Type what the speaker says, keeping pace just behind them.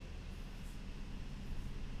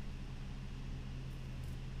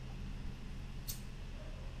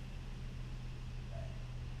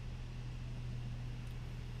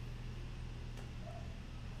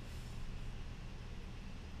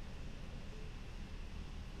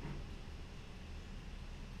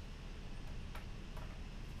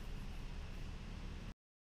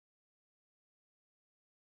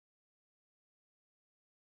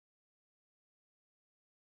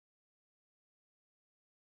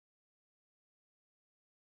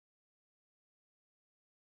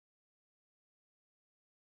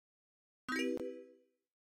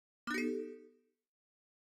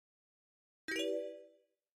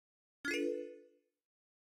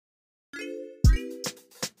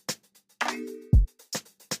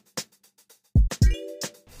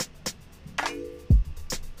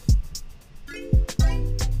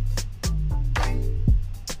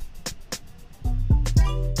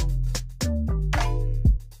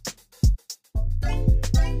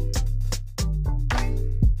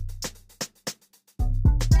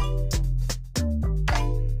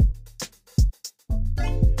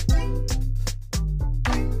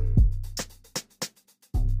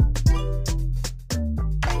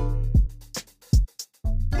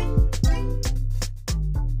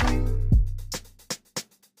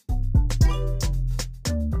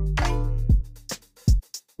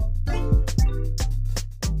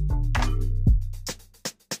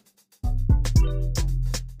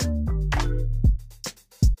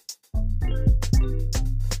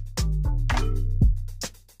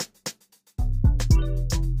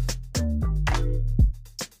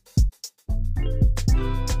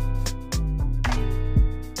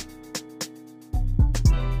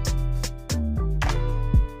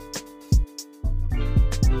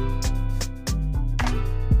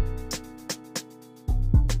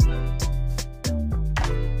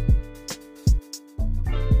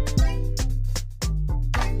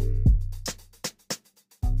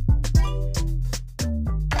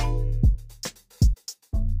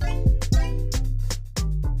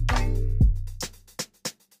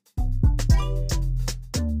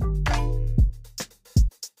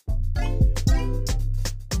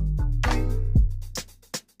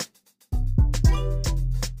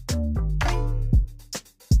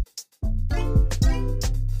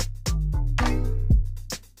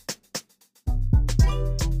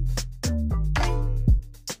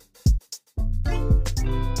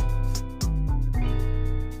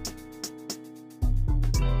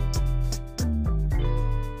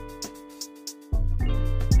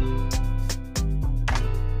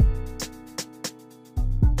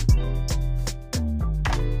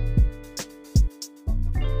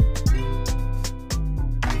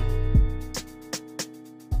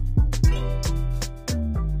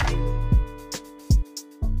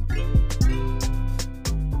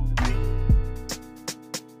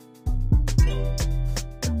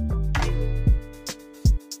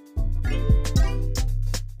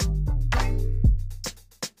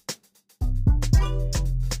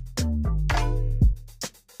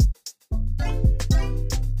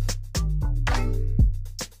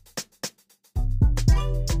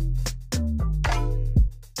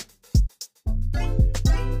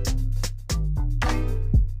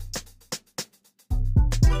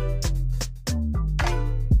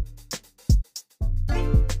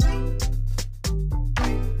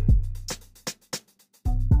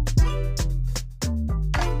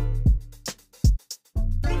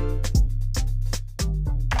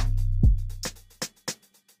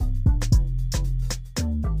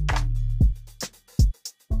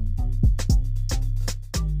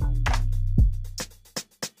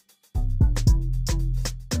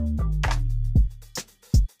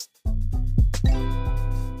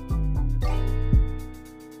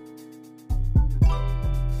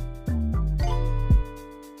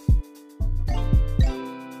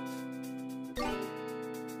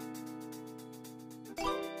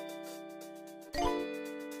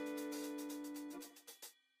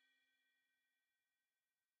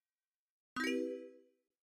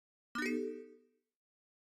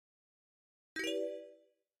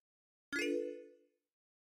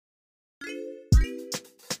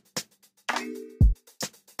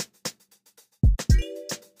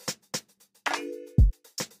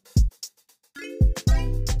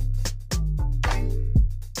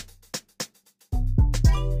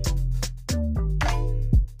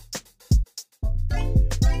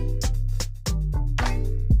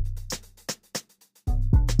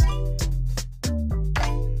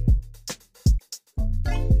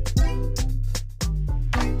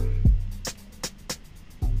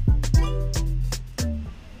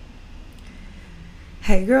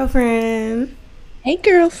Hey, girlfriend. Hey, How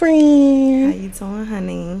girlfriend. you doing,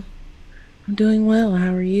 honey? I'm doing well.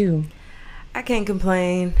 How are you? I can't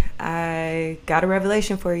complain. I got a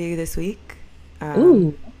revelation for you this week. Um,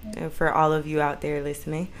 Ooh. and for all of you out there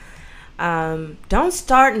listening, don't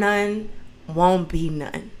start none, won't be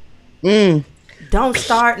none. Mm. Don't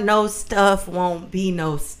start no stuff, won't be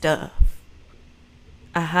no stuff.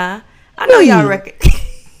 Uh huh. I know y'all Mm. rec-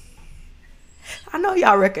 I know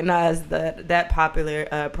y'all recognize that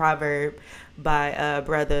popular proverb by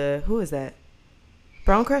brother. Who is that?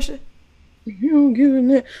 Bone Crusher. You don't give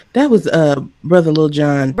a That was Brother Lil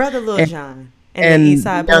Jon. Brother Lil And Jon. And the East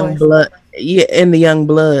and Side Young Boys. Blood. Yeah, and the Young And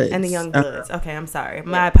the Bloods. Young Bloods. Okay, I'm sorry.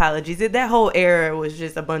 My apologies. That whole era was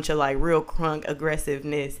just a bunch of like real crunk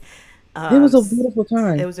aggressiveness. It was a S- beautiful it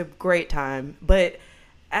time. was a great time. But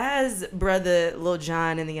as brother Lil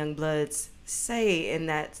Jon and the Young Bloods say in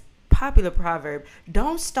that popular proverb,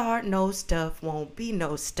 don't start no stuff, won't be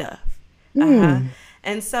no stuff. Uh-huh. Mm.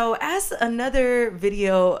 And so as another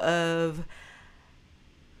video of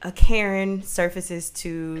a Karen surfaces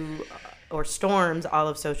to or storms all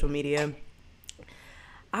of social media,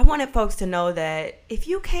 I wanted folks to know that if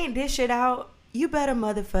you can't dish it out, you better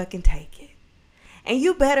motherfucking take it. And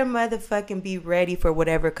you better motherfucking be ready for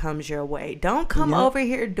whatever comes your way. Don't come Yep. over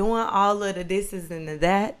here doing all of the thises and the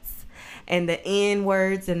that's and the N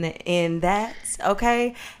words and the N that's,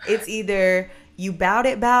 okay? It's either you bout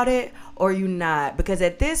it, or you not. Because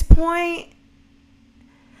at this point,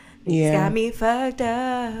 niggas Yeah. got me fucked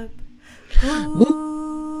up.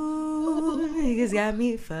 Ooh, niggas got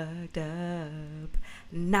me fucked up.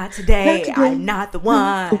 Not today. I'm not the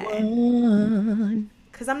one.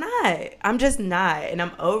 Cause I'm not. I'm just not, and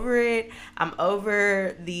I'm over it. I'm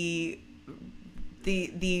over the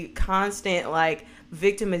constant like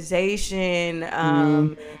victimization,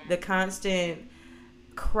 the constant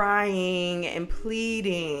crying and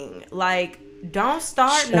pleading. Like, don't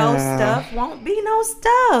start no Child. stuff, won't be no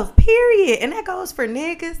stuff. Period. And that goes for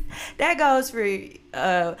niggas. That goes for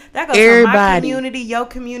my Everybody. community, your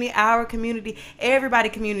community, our community, everybody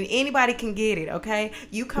community. Anybody can get it, okay?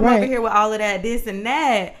 You come over Right. here with all of that, this and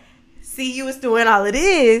that. See, you was doing all of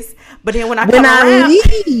this, but then when I When come I around,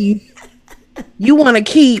 leave, you want to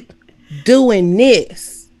keep doing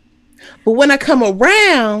this. But when I come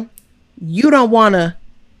around, you don't want to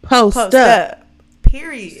post post up. up.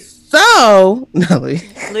 Period. So, no,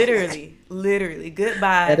 Literally.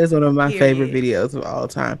 Goodbye. that is one of my favorite Period. videos of all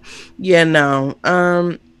time. Yeah, no.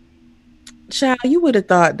 Child, you would have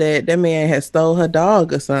thought that that man had stole her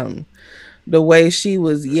dog or something. The way she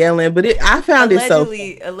was yelling, but I found it so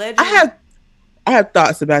funny. I Allegedly. have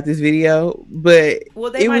thoughts about this video, but Well,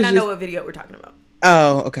 they it might was not know just what video we're talking about.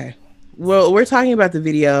 oh, okay. Well, we're talking about the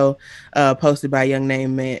video posted by a young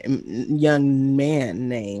man named Yum nam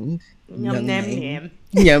nam.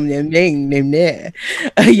 young name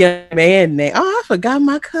a young man named oh, I forgot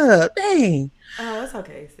my cup. Dang. Oh, it's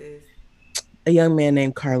okay, sis. A young man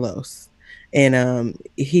named Carlos. And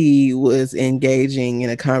he was engaging in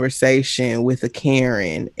a conversation with a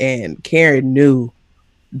Karen, and Karen knew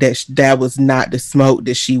that that was not the smoke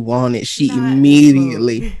that she wanted. Not the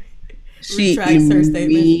smoke. She Retracts her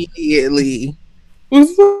statement. immediately was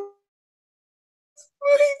like,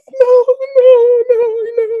 no,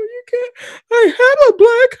 you can't. I have a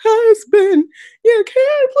black husband. You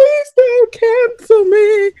can't, please don't cancel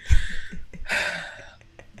me.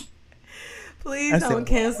 Please I don't said,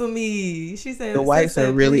 cancel me. She said the whites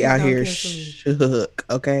are really please out don't here cancel me. shook,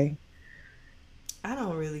 okay? I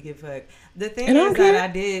don't really give a fuck. The thing And I is don't that care. I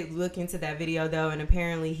did look into that video though, and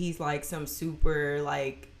apparently he's like some super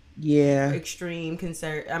like Yeah. extreme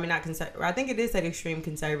I mean, not conservative. I think it is said extreme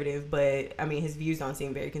conservative, but I mean his views don't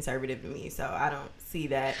seem very conservative to me, so I don't see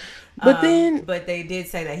that. But then but they did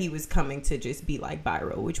say that he was coming to just be like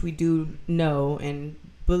viral, which we do know and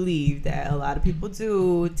believe that a lot of people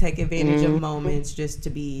do take advantage of moments just to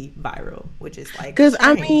be viral, which is like because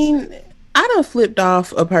I strange. mean, I done flipped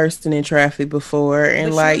off a person in traffic before,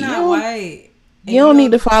 and But like you're not white. And you don't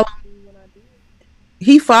need to follow.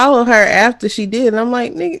 He followed her after she did, and I'm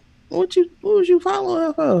like, nigga, what was you following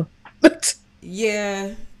her for?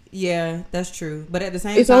 Yeah, that's true. But at the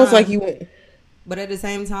same It's time, almost like you went. But at the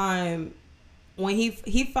same time, when he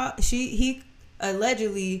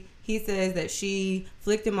allegedly he says that she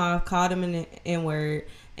flicked him off, called him an N word,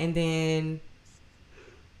 and then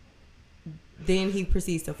he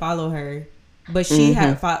proceeds to follow her. But she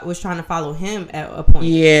was trying to follow him at a point.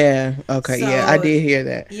 Yeah. Okay. So, yeah, I did hear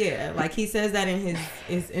that. Yeah, like he says that in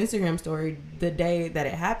his Instagram story the day that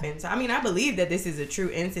it happened. So I mean, I believe that this is a true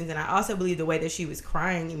instance, and I also believe the way that she was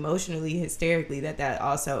crying emotionally, hysterically, that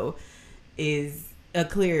also is a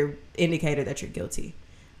clear indicator that you're guilty.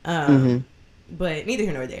 But neither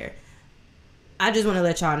here nor there. I just want to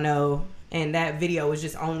let y'all know, and that video was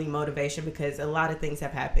just only motivation because a lot of things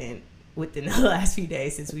have happened within the last few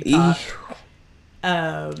days since we talked.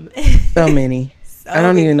 So many. I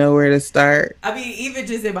don't even know where to start. I mean, even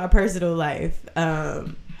just in my personal life.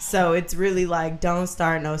 So it's really like, don't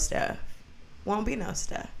start no stuff. Won't be no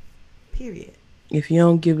stuff. Period. If you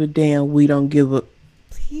don't give a damn, we don't give a.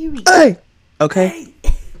 Period. Hey. Okay. Hey.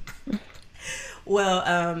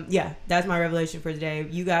 Well, yeah, that's my revelation for today.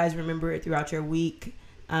 You guys remember it throughout your week.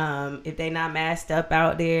 If they not masked up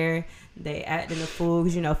out there, they acting a fool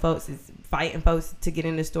because, you know, folks is fighting folks to get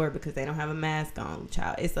in the store because they don't have a mask on.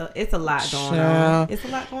 Child, it's a lot going on. It's a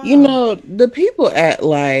lot going on. You know, the people at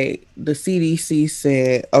like the CDC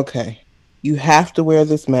said, okay, you have to wear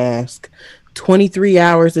this mask 23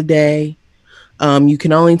 hours a day. You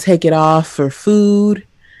can only take it off for food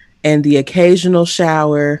and the occasional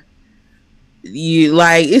shower. You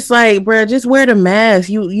like, it's like, bro, just wear the mask.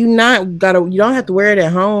 You don't have to wear it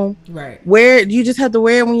at home. Right. You just have to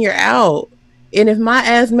wear it when you're out. And if my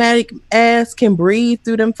asthmatic ass can breathe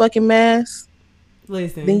through them fucking masks,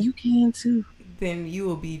 listen, then you can too. Then you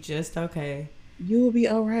will be just okay. You will be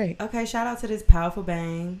all right. Okay, shout out to this powerful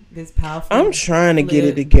bang. This powerful. I'm trying to get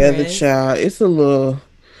it together, child. It's a little.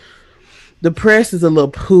 The press is a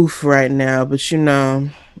little poof right now, but you know,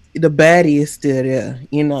 the baddie is still there.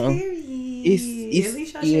 You know, it's at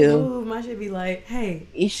least I should move. My should be like, hey,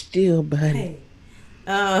 it's still buddy.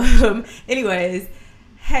 Hey. Anyways.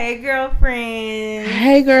 Hey, girlfriend.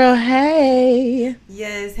 Hey, girl. Hey.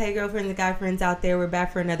 Yes. Hey, girlfriends and guy friends out there. We're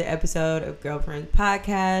back for another episode of Girlfriends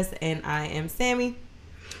Podcast. And I am Sammy.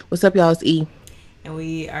 What's up, y'all? It's E. And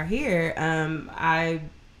we are here. I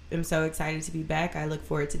am so excited to be back. I look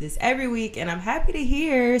forward to this every week. And I'm happy to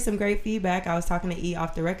hear some great feedback. I was talking to E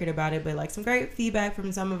off the record about it. But like some great feedback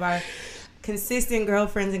from some of our consistent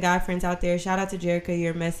girlfriends and guy friends out there. Shout out to Jerica.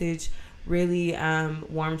 Your message really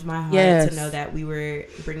warmed my heart to know that we were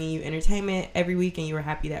bringing you entertainment every week and you were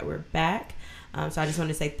happy that we're back. So I just want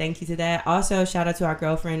to say thank you to that. Also, shout out to our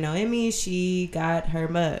girlfriend Noemi. She got her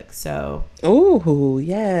mug. So, ooh,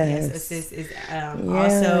 yes. Yes, Assist is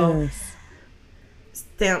also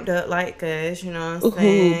stamped up like us, you know what I'm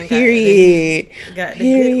saying? Period. Got the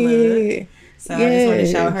good mug. So I just want to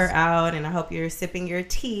shout her out, and I hope you're sipping your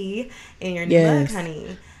tea in your new mug,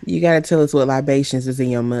 honey. You gotta tell us what libations is in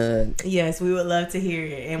your mug. Yes, we would love to hear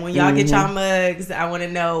it. And when y'all get y'all mugs, I want to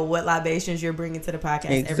know what libations you're bringing to the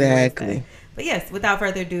podcast every Wednesday. But yes, without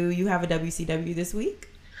further ado, you have a WCW this week?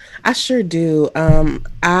 I sure do. My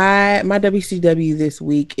WCW this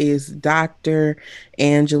week is Dr.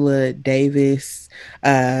 Angela Davis.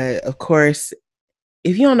 Of course,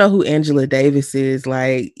 if you don't know who Angela Davis is,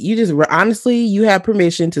 like, you just honestly, you have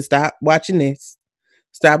permission to stop watching this,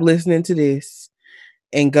 stop listening to this,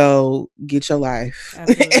 and go get your life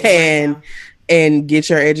and get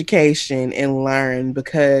your education and learn,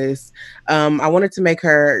 because I wanted to make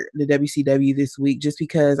her the WCW this week just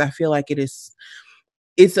because I feel like it's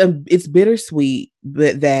bittersweet,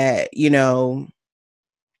 but that, you know,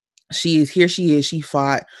 she is, she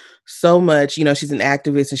fought so much, you know, she's an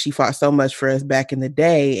activist and she fought so much for us back in the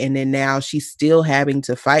day, and then now she's still having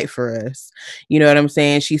to fight for us. You know what I'm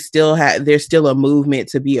saying? She's still there's still a movement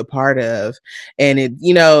to be a part of, and it,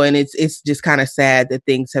 you know, and it's just kind of sad that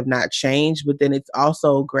things have not changed, but then it's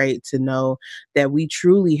also great to know that we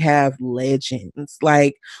truly have legends.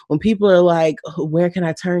 Like when people are like, where can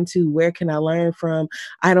I turn to? Where can I learn from?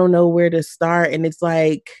 I don't know where to start. And it's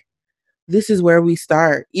like, this is where we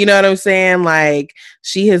start. You know what I'm saying? Like,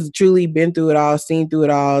 she has truly been through it all, seen through it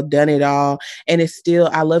all, done it all. And it's still,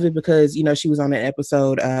 I love it because, you know, she was on an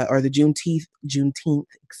episode or the Juneteenth,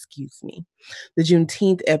 the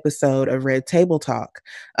Juneteenth episode of Red Table Talk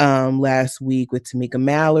last week with Tamika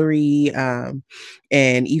Mallory.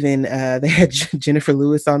 And even they had Jennifer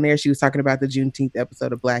Lewis on there. She was talking about the Juneteenth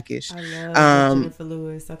episode of Blackish. I love Jennifer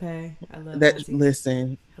Lewis. Okay. I love that.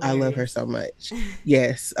 Listen, hilarious. I love her so much.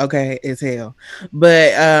 Yes. Okay. As hell.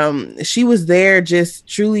 But she was there just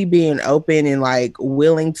truly being open and like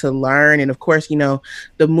willing to learn. And of course, you know,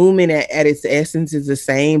 the movement at its essence is the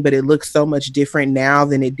same, but it looks so much different now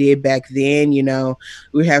than it did back then. You know,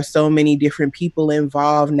 we have so many different people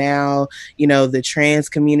involved now, you know, the trans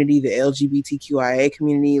community, the LGBTQIA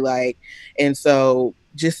community, like, and so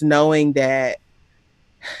just knowing that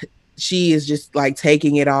she is just like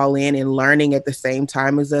taking it all in and learning at the same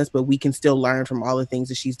time as us, but we can still learn from all the things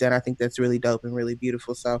that she's done. I think that's really dope and really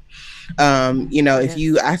beautiful. So, you know, if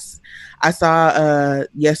you, I saw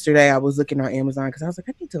yesterday, I was looking on Amazon because I was like,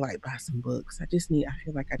 I need to like buy some books. I feel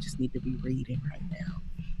like I just need to be reading right now.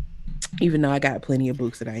 Even though I got plenty of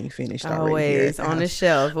books that I ain't finished always on the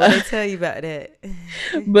shelf. What did I tell you about that?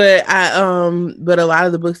 But but a lot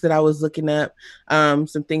of the books that I was looking up,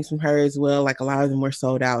 some things from her as well, like a lot of them were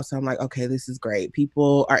sold out. So I'm like, okay, this is great.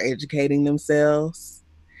 People are educating themselves,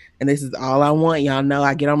 and this is all I want. Y'all know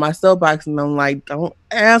I get on my soapbox and I'm like, don't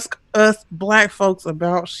ask us Black folks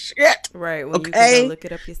about shit. Right. Well, you can go look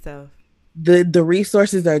it up yourself. The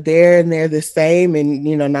resources are there and they're the same, and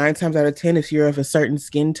you know, 9 times out of 10, if you're of a certain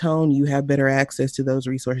skin tone, you have better access to those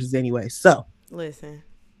resources anyway. So listen,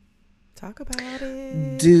 talk about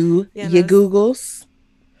it. Do your Googles.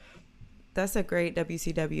 That's a great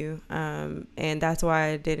WCW. And that's why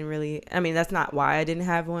I didn't really, I mean, that's not why I didn't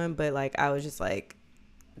have one, but like, I was just like,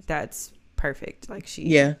 that's perfect. Like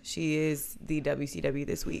she is the WCW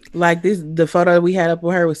this week. Like the photo we had up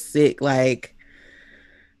with her was sick. Like,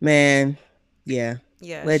 man, yeah.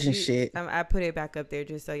 Yeah, Legend shit. I put it back up there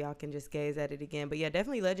just so y'all can just gaze at it again. But yeah,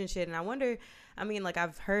 definitely legend shit. And I wonder, I mean, like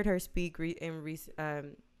I've heard her speak in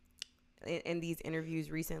these interviews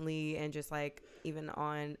recently, and just like even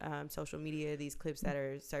on social media, these clips that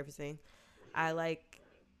are surfacing. I like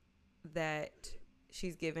that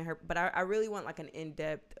she's given her, but I really want like an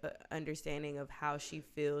in-depth understanding of how she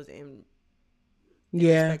feels in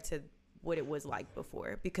respect to what it was like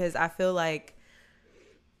before, because I feel like,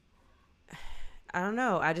 I don't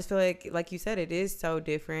know. I just feel like you said, it is so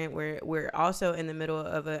different. We're also in the middle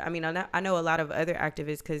of a. I mean, I know a lot of other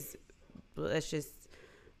activists, because let's just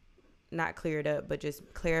not clear it up, but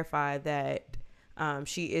just clarify that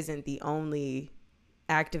she isn't the only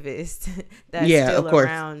activist that's still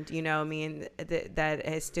around. You know, I mean, that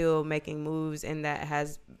is still making moves and that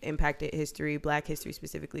has impacted history, Black history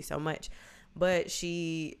specifically, so much. But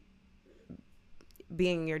she,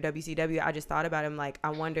 being your WCW, I just thought about him. Like, I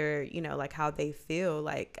wonder, you know, like how they feel.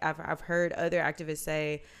 Like I've heard other activists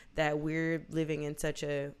say that we're living in such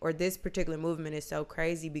a, or this particular movement is so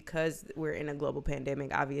crazy because we're in a global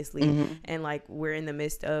pandemic, obviously, and like we're in the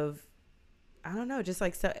midst of, I don't know, just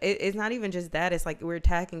like, so it's not even just that. It's like we're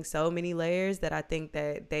attacking so many layers that I think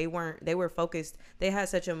that they were focused. They had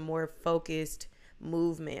such a more focused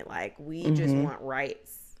movement. Like, we just want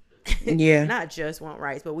rights. Yeah. Not just want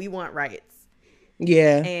rights, but we want rights.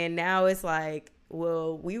 Yeah. And now it's like,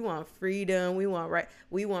 well, we want freedom. We want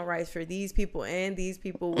rights for these people and these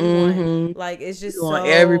people. We want, like, it's just, we want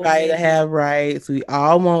everybody to have rights. We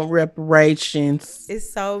all want reparations.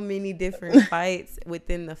 It's so many different fights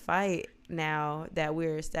within the fight now that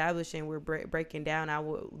we're establishing. We're breaking down. I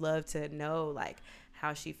would love to know like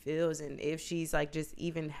how she feels, and if she's like just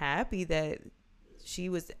even happy that she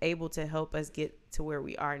was able to help us get to where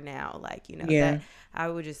we are now. Like, you know, that I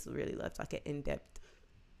would just really love like an in-depth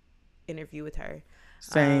interview with her.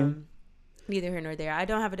 Same. Neither here nor there. I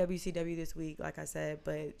don't have a WCW this week, like I said,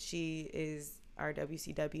 but she is our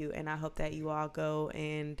WCW, and I hope that you all go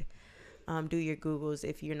and do your Googles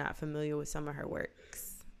if you're not familiar with some of her works.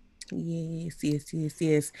 Yes.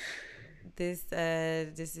 This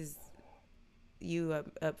is you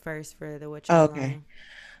up first for the what you okay.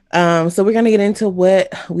 So we're gonna get into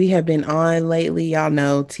what we have been on lately. Y'all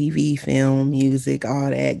know, TV, film, music,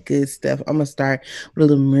 all that good stuff. I'm gonna start with a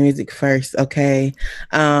little music first, okay?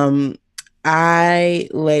 I'll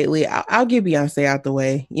get Beyonce out the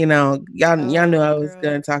way. You know, y'all knew I was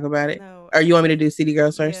gonna talk about it. No. Or you want me to do City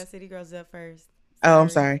Girls first? Yeah, City Girls up first. Sorry. Oh, I'm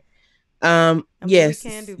sorry. Yes,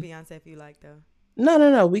 we can do Beyonce if you like, though.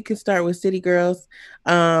 No. We can start with City Girls.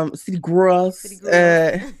 City Girls.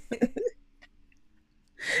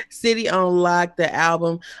 City on Lock, the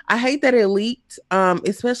album. I hate that it leaked,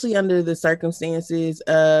 especially under the circumstances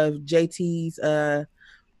of JT's not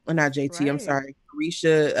JT, right. I'm sorry,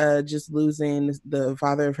 Caresha just losing the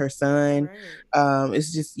father of her son. Right.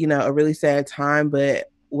 It's just, you know, a really sad time,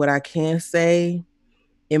 but what I can say,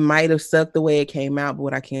 it might have sucked the way it came out, but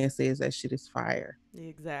what I can say is that shit is fire.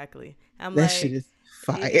 Exactly. That shit is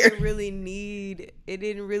fire. It didn't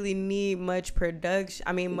really need much production.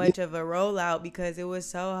 I mean, much of a rollout, because it was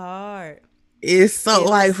so hard. It's so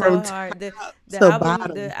like from hard.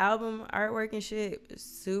 The album artwork and shit,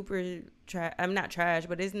 super trash. I'm not trash,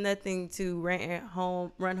 but it's nothing to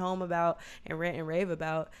run home about and rant and rave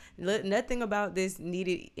about. Nothing about this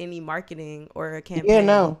needed any marketing or a campaign. Yeah,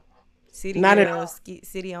 no. City not Girls, at all.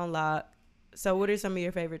 City on Lock. So, what are some of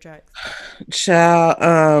your favorite tracks?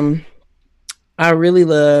 Child, I really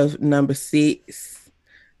love number 6.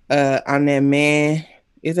 On that man.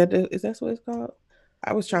 Is that what it's called?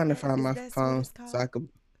 I was trying to find my phone so I could.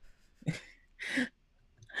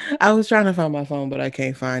 I was trying to find my phone, but I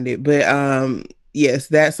can't find it. But yes,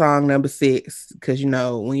 that song number 6, because you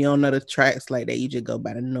know when you don't know the tracks like that, you just go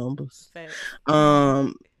by the numbers.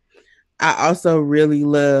 I also really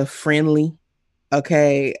love Friendly.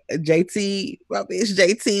 Okay, JT, my bitch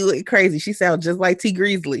JT went crazy. She sounds just like T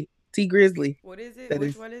Grizzly. What is it?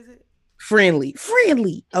 Which one is it? Friendly.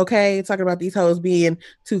 Okay, talking about these hoes being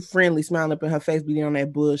too friendly, smiling up in her face, being on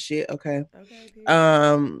that bullshit. Okay.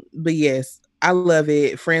 But yes, I love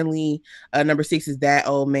it. Friendly. Number 6 is That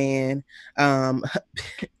Old Man.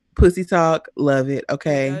 Pussy Talk, love it.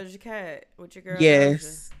 Okay. Doja Cat with your girl.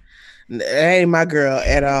 Yes. That ain't my girl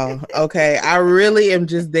at all. Okay. I really am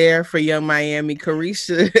just there for Young Miami.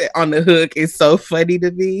 Caresha on the hook is so funny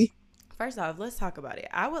to me. First off, let's talk about it.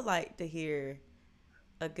 I would like to hear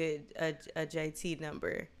a JT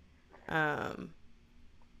number um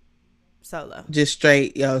solo. Just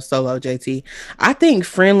straight solo JT. I think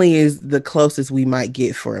Friendly is the closest we might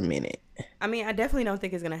get for a minute. I mean, I definitely don't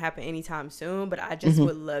think it's gonna happen anytime soon, but I just Mm-hmm.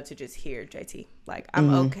 would love to just hear JT. Like, I'm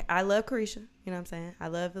Mm-hmm. okay. I love Carisha. You know what I'm saying? I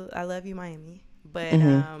love you, Miami. But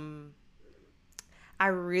Mm-hmm. I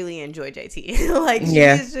really enjoy JT. Like, she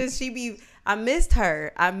Yeah, is just, she be. I missed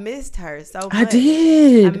her. I missed her so I much. I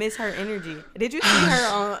did. miss her energy. Did you see her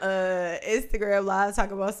on Instagram Live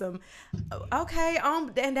talking about some? Okay,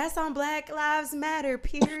 and that's on Black Lives Matter.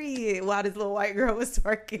 Period. While this little white girl was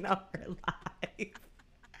twerking on her live.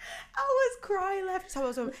 I was crying,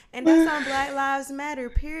 laughing, and that's on Black Lives Matter.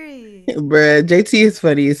 Period. Bruh, JT is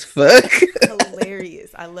funny as fuck.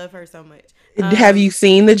 Hilarious. I love her so much. Have you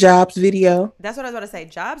seen the Jobs video? That's what I was about to say.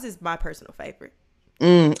 Jobs is my personal favorite.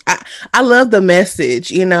 I love the message.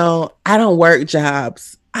 You know, I don't work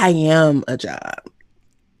jobs. I am a job.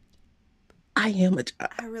 I am a job.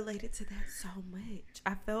 I related to that so much.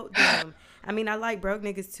 I felt them. I mean, I like broke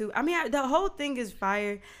niggas too. I mean, the whole thing is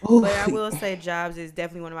fire, Ooh. but I will say Jobs is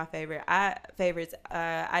definitely one of my favorites.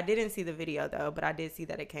 I didn't see the video though, but I did see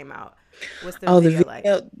that it came out. What's the video like?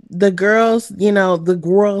 The girls,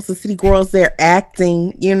 the city girls, they're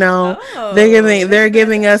acting. Oh, They're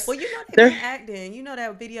giving us. Well, you know they've They're been acting. You know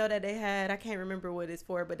that video that they had. I can't remember what it's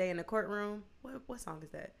for, but they in the courtroom. What song is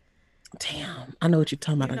that? damn. I know what you're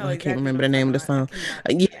talking about. You know I exactly can't remember what the I'm name of the talking song. about.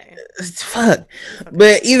 I cannot think of the name. Fuck. Okay.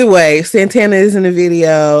 But either way, Santana is in the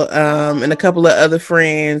video, and a couple of other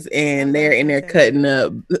friends, I and they're love in there Santana. cutting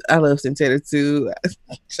up. I love Santana too.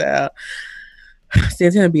 Child.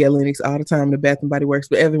 Santana be at Lennox all the time in the Bath and Body Works.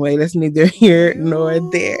 But anyway, that's neither here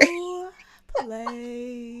nor there. You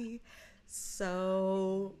play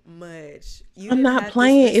so much. You I'm didn't not have to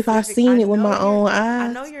playing if I've specific. seen I it with know my you're. own I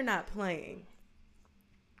eyes. know you're not playing.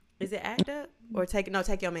 Is it Act Up or take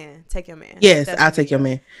your man? Take your man. Yes, That's I'll the take your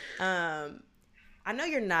video. man. I know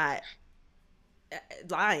you're not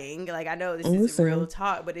lying. Like, I know this is Listen. real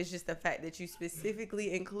talk, but it's just the fact that you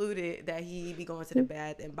specifically included that he be going to the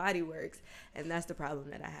Bath and Body Works, and that's the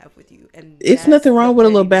problem that I have with you. And It's that's nothing wrong the with a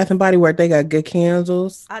little pettiness. Bath and Body Work. They got good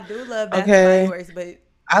candles. I do love Bath and Okay. Body Works, but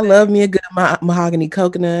I love me a good mahogany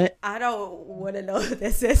coconut. I don't want to know what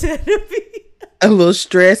that says to be. A little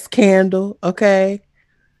stress candle. Okay.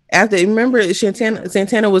 After remember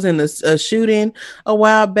Santana was in a shooting a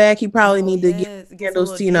while back. He probably need to get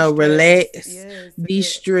candles to relax,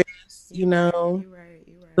 de-stress. You're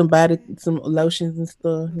right. Some lotions and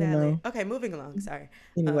stuff. Okay, moving along. Sorry.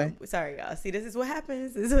 Anyway, sorry, y'all. See, this is what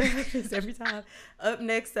happens. This is what happens every time. Up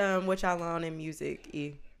next, what y'all on in music?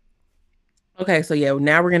 E. Okay, so yeah,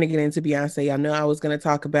 now we're gonna get into Beyonce. Y'all know I was gonna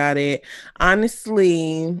talk about it.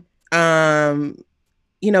 Honestly, Juneteenth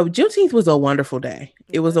was a wonderful day.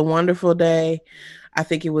 It was a wonderful day. I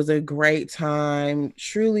think it was a great time.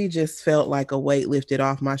 Truly just felt like a weight lifted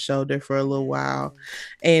off my shoulder for a little while.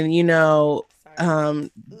 And for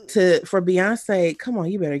Beyonce, come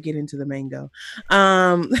on, you better get into the mango.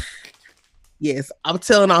 Yes, I'm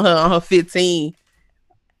telling on her 15.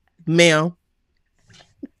 Ma'am.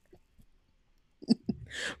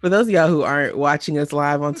 For those of y'all who aren't watching us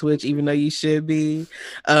live on Twitch, even though you should be,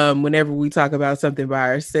 whenever we talk about something by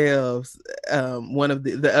ourselves, one of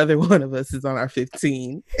the other one of us is on our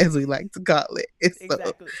 15, as we like to call it.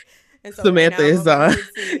 Exactly. And so Samantha right now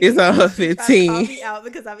is on her 15. Call me out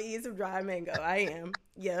because I'm eating some dry mango. I am.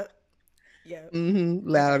 Yep.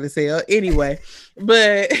 Loud as hell. Anyway,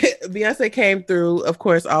 but Beyonce came through, of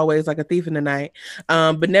course, always like a thief in the night,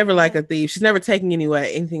 but never like a thief. She's never taking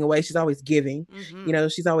anything away. She's always giving.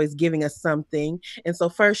 She's always giving us something. And so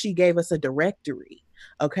first she gave us a directory,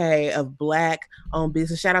 okay, of Black owned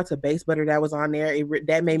business. Shout out to Base Butter that was on there.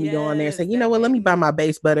 That made me go on there and say, you know what, let me buy my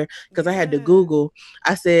Base Butter, because I had to Google.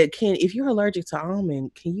 I said, if you're allergic to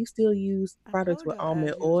almond, can you still use products with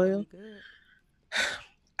almond oil?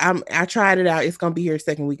 I tried it out. It's gonna be here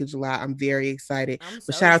second week of July. I'm very excited.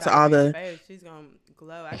 But shout out to all the. She's gonna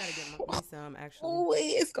glow. I gotta get me some actually. Oh,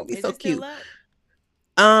 it's gonna be so cute.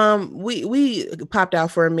 We popped out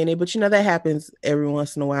for a minute, but that happens every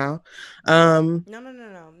once in a while. No,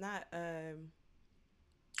 not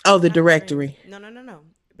Oh, the directory. No.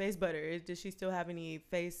 Base Butter. Does she still have any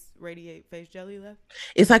face jelly left?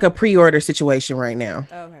 It's like a pre-order situation right now.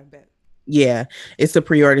 Oh, okay, bet. Yeah, it's a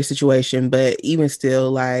pre-order situation, but even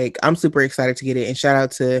still, like, I'm super excited to get it. And shout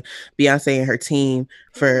out to Beyonce and her team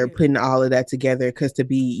for putting all of that together, because to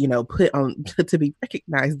be, put on to be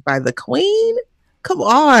recognized by the Queen. Come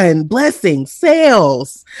on, blessings,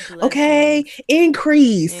 sales, okay, Blessings.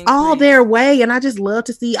 increase all their Increase. way. And I just love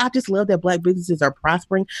to see, I just love that Black businesses are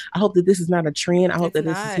prospering. I hope that this is not a trend. I hope It's that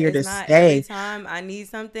this is not. here It's to not. Every stay. time I need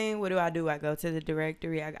something, what do? I go to the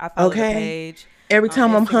directory. I follow the Okay. page Every on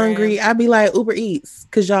time I'm Instagram. hungry, I be like Uber Eats,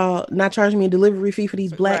 cause y'all not charging me a delivery fee for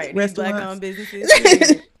these Black Right. These black restaurants. owned businesses.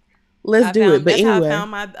 Period. Let's I do it. found But that's how I anyway,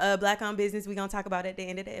 found my black owned business. We gonna talk about at the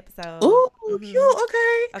end of the episode. oh, Hmm. cute.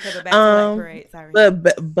 Okay. Okay, but back to Black Parade. Sorry.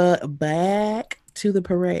 But back to the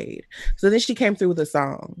parade. So then she came through with a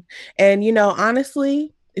song, and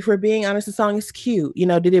honestly, if we're being honest, the song is cute.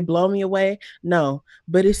 Did it blow me away? No,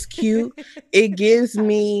 but it's cute. It gives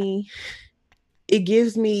me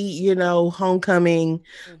homecoming,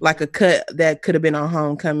 like a Hmm. cut that could have been on That's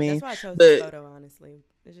homecoming. why I chose this But photo. Honestly,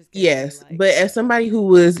 it just gave me yes, like but as somebody who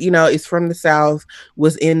was, is from the South,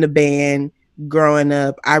 was in the band growing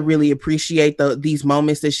up, I really hmm appreciate these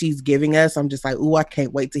moments that she's giving us. I'm just like, ooh, I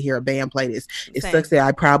can't wait to hear a band play this. It sucks same. that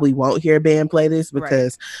I probably won't hear a band play this Right.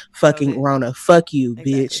 because fucking COVID. Rona, fuck you,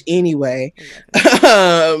 bitch. Exactly. Anyway, Exactly.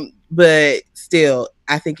 but still,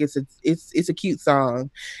 I think it's a cute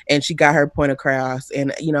song, and she got her point across.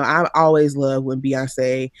 And I always love when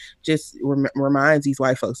Beyonce just reminds these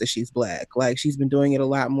white folks that she's Black. Like, she's been doing it a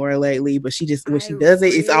lot more lately, but she just, when I she does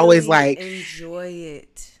it, it's always really like, enjoy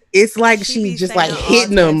it. it's like She she be just saying like all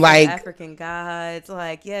hitting them types of like, African gods.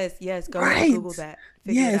 Like, yes, yes, go ahead, right, Google that.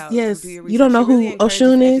 Figure it yes, out. Do yes. your You don't research. know She really who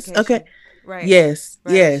encourages Oshun is? Okay, education. Right, yes,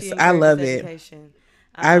 right. yes, She I encourages love it. education.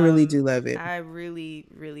 I really do love it. I really,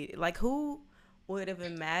 really like who would have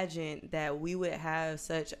imagined that we would have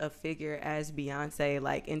such a figure as Beyonce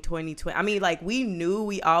like in 2020. I mean, like, we knew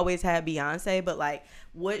we always had Beyonce, but like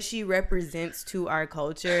what she represents to our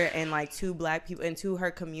culture and like to Black people and to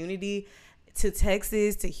her community, to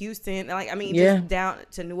Texas, to Houston, like, I mean, Yeah, just down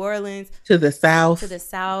to New Orleans, to the to South. the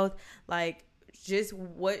South, like just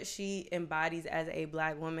what she embodies as a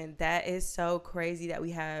Black woman. That is so crazy that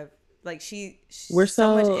we have like We're so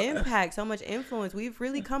much so impact, so much influence. We've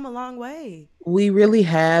really come a long way. we really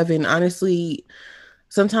have, and honestly,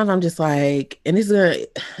 sometimes I'm just like, and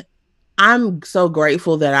I'm so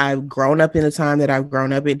grateful that I've grown up in the time that I've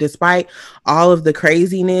grown up in, despite all of the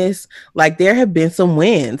craziness. Like, there have been some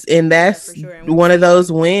wins, and Yeah, that's for sure. And we've one of seen those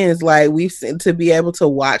them. wins. Like, we've seen, to be able to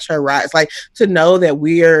watch her rise, like to know that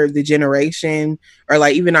we're the generation, or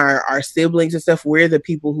like even our siblings and stuff. We're the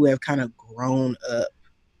people who have kind of grown up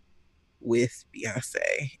with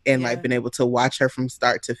Beyonce and like Yeah, been able to watch her from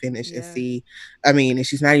start to finish and yeah, see. I mean, and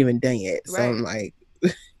she's not even done yet, so right. I'm like,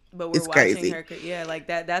 But we're it's watching crazy. her. Yeah, like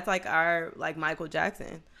that. That's like our like Michael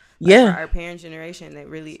Jackson, like for Yeah. our parents' generation. That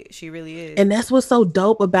really, she really is. And that's what's so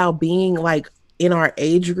dope about being like in our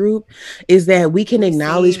age group, is that we can We've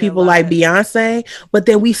acknowledge seen a people like lot. Beyonce, but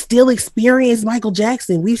then we still experience Michael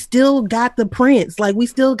Jackson. We still got the Prince. Like, we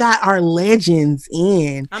still got our legends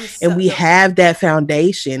in, I'm and so we have that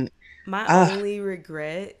foundation. my Ah, only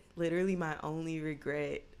regret, literally my only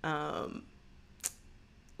regret,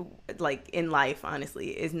 like in life, honestly,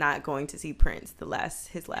 is not going to see Prince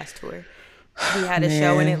his last tour. He had a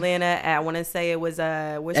show in man. Atlanta. I want to say it was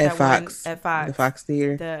what's At that one Fox, at the Fox, Fox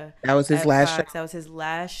Theater. the That was his at last show. Fox. That was his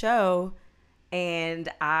last show, and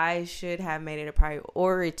I should have made it a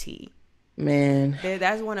priority. Man,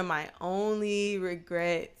 That's one of my only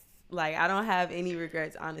regrets. Like, I don't have any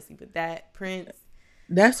regrets, honestly, but that Prince.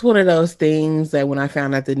 that's one of those things that when I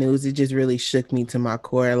found out the news, it just really shook me to my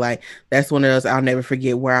core. Like, that's one of those, I'll never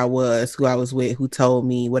forget where I was, who I was with, who told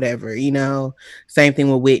me, whatever. Same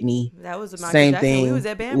thing with Whitney. That was Michael Same Jackson. We was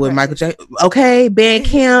thing at band with Michael practice. Jackson. Okay, band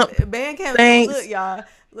camp. Band camp. Look, Thanks. y'all.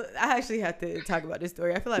 Look, I actually have to talk about this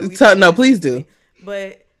story. I feel like we So, talked no, about this please do. recently,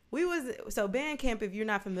 but we was so band camp. If you're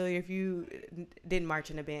not familiar, if you didn't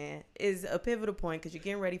march in a band, is a pivotal point because you're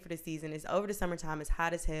getting ready for the season. It's over the summertime. It's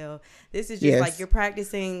hot as hell. This is just like Yes. you're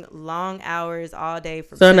practicing long hours all day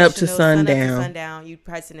from Sun up to sun up to sundown. sundown. You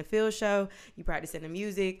practicing the field show. You practicing the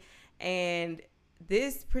music, and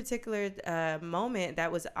this particular moment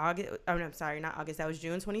that was August. Oh no, I'm sorry, not August. That was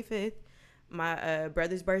June 25th. My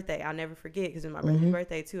brother's birthday. I'll never forget because it's my brother's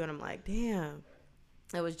birthday too, and I'm like, damn.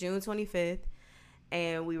 It was June 25th.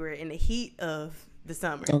 And we were in the heat of the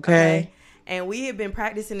summer. Okay. And we had been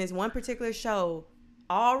practicing this one particular show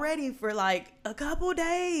already for like a couple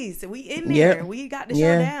days. We in there. Yep. We got the show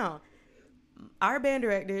Yeah. down. Our band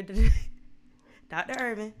director, Dr.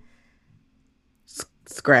 Irvin,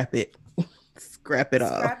 Scrap it. Scrap it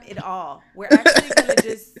all. scrap it all. We're actually going to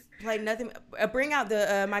just play nothing. Bring out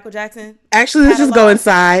the Michael Jackson. Actually, let's just go catalog.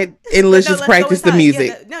 inside and let's just Let's go practice the inside.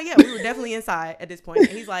 music. Yeah, we were definitely inside at this point.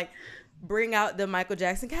 And he's like, bring out the Michael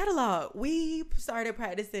Jackson catalog. We started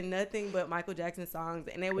practicing nothing but Michael Jackson songs,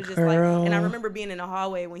 and it was just like, and I remember being in the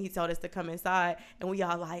hallway when he told us to come inside, and we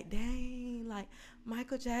all like, dang, like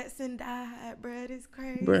Michael Jackson died, bruh, it's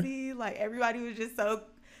crazy. Bruh. Like everybody was just so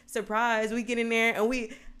surprised. We get in there and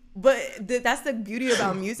that's the beauty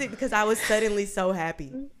about music, because I was suddenly so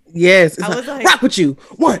happy. Yes, I was like, rock with you.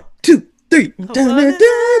 1, 2, 3.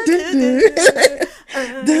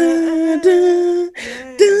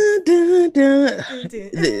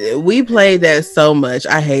 We played that so much.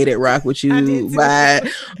 I hated Rock With You.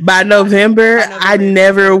 By November, I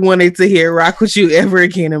never wanted to hear Rock With You ever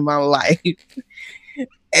again in my life.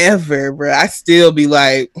 Ever, bro. I still be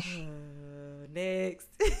like, next.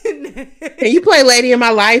 Can you play Lady in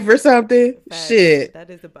My Life or something? Fact. Shit. That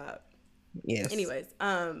is the bop. Yes. Anyways,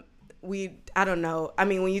 I don't know. I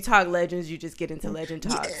mean, when you talk legends, you just get into legend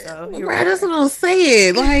talk. So right, that's what I'm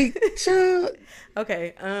saying. Like,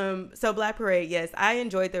 okay. So Black Parade, yes, I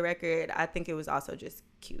enjoyed the record. I think it was also just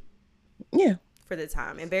cute. Yeah. For the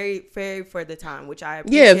time, and very, very for the time, which I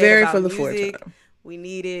appreciate. Yeah, very for the time. We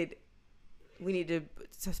need to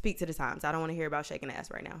speak to the times. I don't want to hear about shaking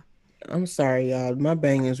ass right now. I'm sorry, y'all. My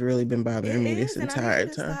bang has really been bothering me this entire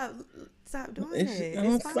time. Stop doing it.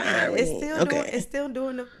 It's fine. It's still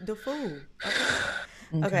doing the fool.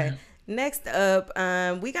 Okay. Next up,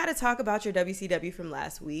 we got to talk about your WCW from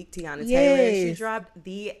last week, Teyana Taylor. She dropped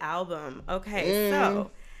the album. Okay,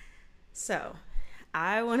 so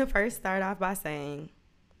I want to first start off by saying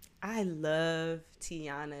I love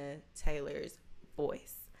Teyana Taylor's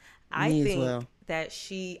voice. I think that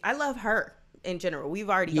I love her in general. We've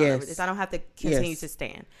already gone over this. I don't have to continue to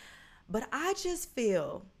stand. But I just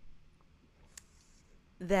feel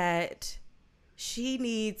that she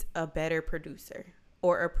needs a better producer,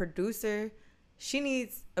 or she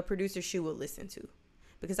needs a producer she will listen to,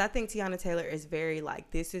 because I think Teyana Taylor is very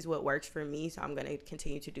like, this is what works for me, so I'm going to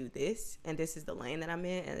continue to do this, and this is the lane that I'm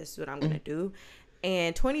in, and this is what I'm going to do.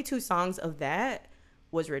 And 22 songs of that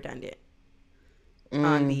was redundant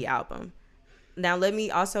on the album. Now, let me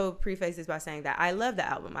also preface this by saying that I love the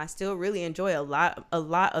album. I still really enjoy a lot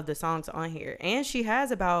of the songs on here. And she has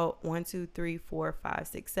about 1, 2, 3, 4, 5,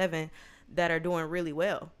 6, 7 that are doing really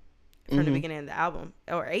well from the beginning of the album.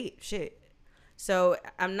 Or 8, shit. So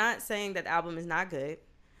I'm not saying that the album is not good,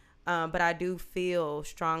 but I do feel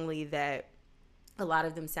strongly that a lot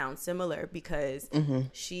of them sound similar, because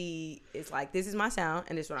she is like, this is my sound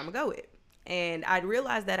and this is what I'm going to go with. And I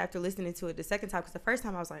realized that after listening to it the second time, because the first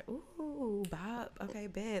time I was like, ooh, Bob, okay,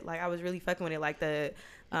 bet. Like, I was really fucking with it. Like the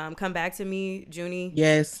Come Back to Me, Junie.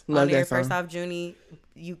 Yes, love that song. First off, Junie,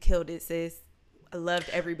 you killed it, sis. I loved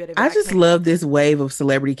every bit of it. I just love this wave of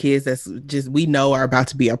celebrity kids that's just, we know are about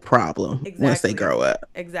to be a problem once they grow up.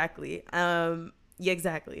 Exactly. Yeah,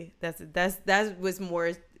 exactly. That was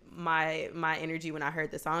more my energy when I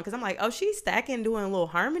heard the song, because I'm like, oh, she's stacking, doing little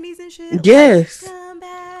harmonies and shit. Yes. Like, come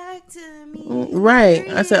back to me. Right.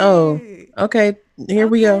 I said, oh, okay, here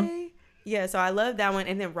we go. Yeah, so I love that one.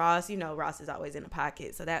 And then Ross, Ross is always in the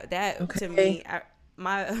pocket. So that to me,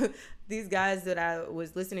 these guys that I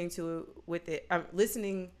was listening to with it, I'm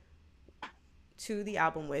listening to the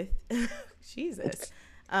album with, Jesus.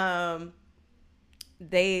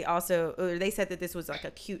 They said that this was like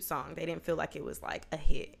a cute song. They didn't feel like it was like a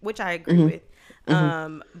hit, which I agree with.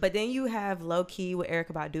 But then you have Low Key with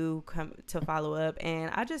Erykah Badu come to follow up,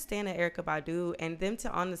 and I just stand at Erykah Badu, and them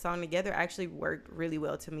on the song together actually worked really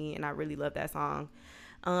well to me, and I really love that song.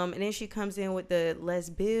 And then she comes in with the Let's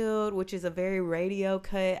Build, which is a very radio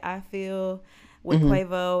cut, I feel, with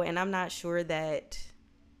Quavo, and I'm not sure that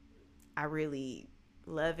I really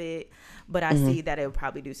love it, but I see that it would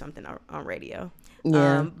probably do something on radio.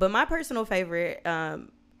 Yeah. But my personal favorite,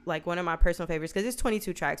 like one of my personal favorites, because it's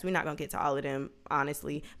 22 tracks, we're not gonna get to all of them,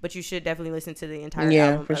 honestly, but you should definitely listen to the entire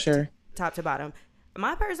album, for sure, top to bottom.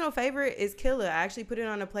 My personal favorite is Killer. I actually put it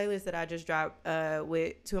on a playlist that I just dropped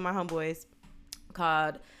with 2 of my homeboys,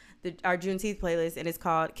 called our Juneteenth playlist, and it's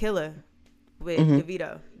called Killer with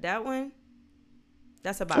DeVito. That one,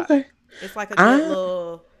 that's about it's like a good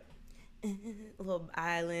little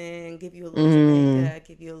island, give you a little Jamaica,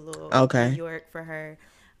 give you a little New York for her.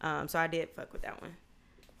 So I did fuck with that one.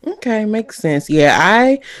 Okay, makes sense. Yeah,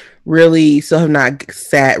 I really still have not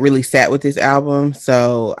sat with this album,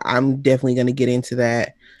 so I'm definitely gonna get into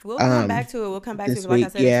that. We'll come back to it. Like I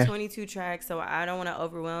said, it's 22 tracks, so I don't want to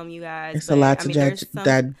overwhelm you guys. It's a lot to judge.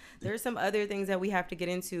 There's some other things that we have to get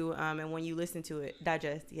into, and when you listen to it,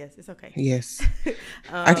 digest. Yes, it's okay. Yes,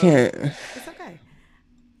 I can't. It's okay.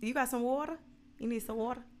 You got some water? You need some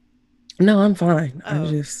water? No, I'm fine. I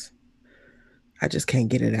just can't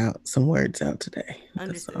get it out. Some words out today.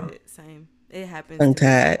 Understood. Same. It happens tongue to me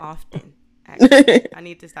tied. often. Actually, I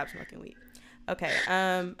need to stop smoking weed. Okay.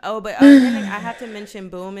 Oh, but then I have to mention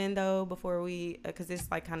Boomin' though before we, because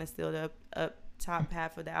it's like kind of still the up top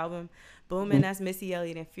half of the album. Boomin', that's Missy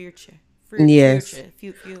Elliott and Future. Yes.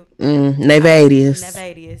 Future. Nevadius.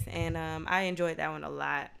 Nevadius, and I enjoyed that one a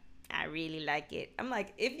lot. I really like it. I'm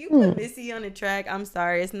like, if you put Missy on the track, I'm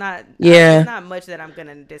sorry, it's not. It's Yeah. not much that I'm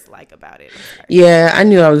gonna dislike about it. I'm sorry. Yeah, I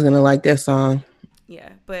knew I was gonna like that song.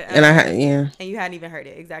 Yeah, but And yeah. and you hadn't even heard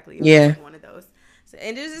it exactly. It was Yeah. like one of those. So,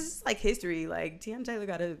 and there's just like history. Like Tiana Taylor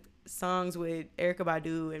got songs with Erykah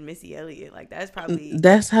Badu and Missy Elliott. Like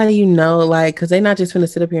That's how you know, like, because they're not just gonna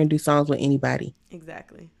sit up here and do songs with anybody.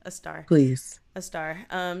 exactly a star. Please. A star.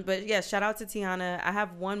 But yeah, shout out to Tiana. I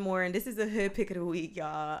have one more, and this is a hood pick of the week,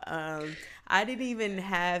 y'all. I didn't even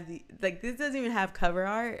have this doesn't even have cover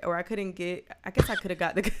art, or I couldn't get. I guess I could have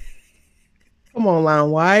got the. Come on,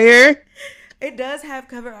 LimeWire. It does have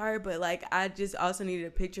cover art, but like I just also needed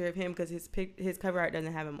a picture of him because his cover art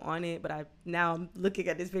doesn't have him on it. But I'm looking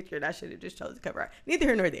at this picture and I should have just chose the cover art. Neither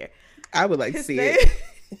here nor there. I would like to see it.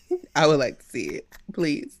 I would like to see it,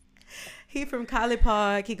 please. He from College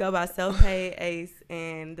Park. He go by Self-Pay Ace,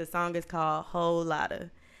 and the song is called Whole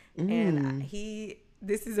Lotta. And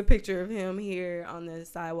this is a picture of him here on the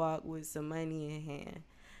sidewalk with some money in hand,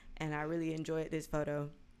 and I really enjoyed this photo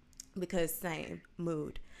because same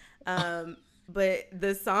mood. But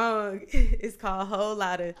the song is called Whole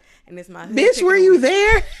Lotta, and it's my bitch. Were you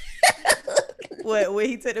there? What? When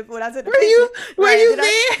he took the? When I took the? Were you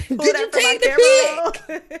there? Did you take the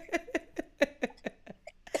pic?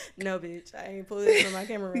 No, bitch. I ain't pulled it from my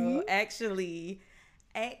camera roll. Actually,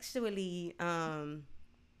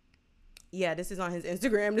 yeah, this is on his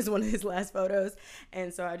Instagram. This is one of his last photos,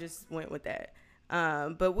 and so I just went with that.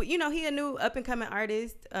 But he a new up and coming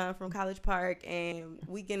artist from College Park, and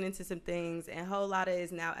we get into some things. And Whole Lotta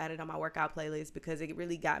is now added on my workout playlist because it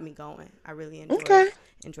really got me going. I really enjoyed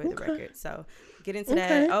the record. So get into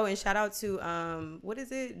that. Oh, and shout out to what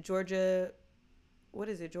is it, Georgia? What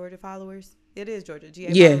is it, Georgia followers? It is Georgia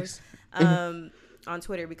GA followers. On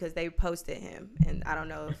Twitter because they posted him, and I don't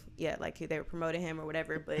know if like they were promoting him or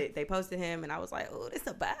whatever, but they posted him, and I was like, oh, this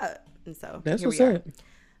about, and so that's here what's we are.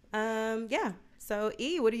 up. Yeah. So,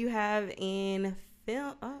 what do you have in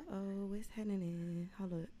film? Uh-oh, what's happening?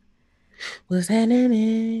 Hold up. What's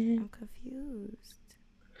happening? I'm confused.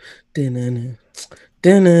 Da-na-na.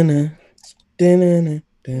 Da-na-na. Da-na-na.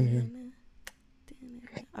 Da-na-na.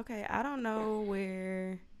 Okay, I don't know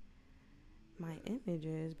where my image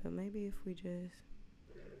is, but maybe if we just...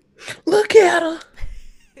 Look at her.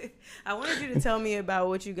 I wanted you to tell me about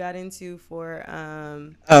what you got into for...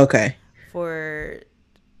 Okay. For...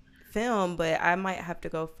 film, but I might have to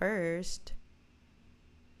go first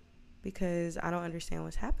because I don't understand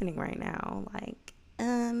what's happening right now. Like,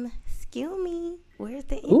 excuse me, where's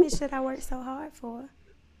the image that I worked so hard for?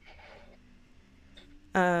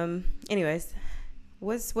 Anyways,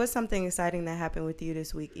 what's something exciting that happened with you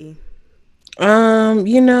this week, E? Or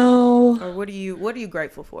what are you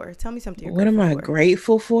grateful for? Tell me something. What am I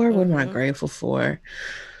grateful for? What am I grateful for?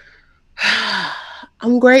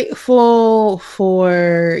 I'm grateful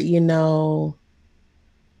for, I'm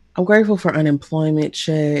grateful for unemployment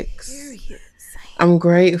checks. I'm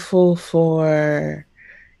grateful for,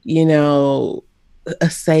 a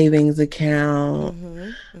savings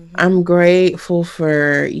account. I'm grateful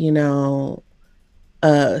for,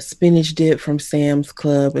 spinach dip from Sam's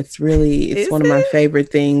Club. It's one of my favorite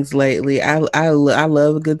things lately. I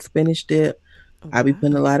love a good spinach dip. I be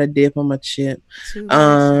putting a lot of dip on my chip. Too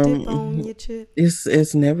much dip on your chip.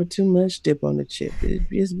 It's never too much dip on the chip. It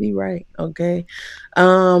just be right, okay?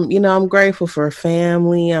 I'm grateful for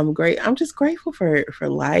family. I'm just grateful for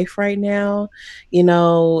life right now.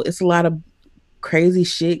 It's a lot of crazy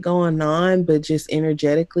shit going on, but just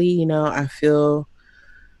energetically, I feel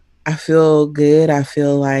good. I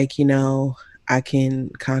feel like, I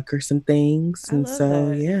can conquer some things. And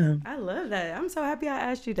so, yeah. I love that. I'm so happy I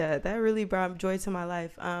asked you that. That really brought joy to my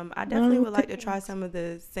life. I definitely would like to try some of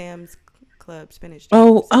the Sam's Club spinach.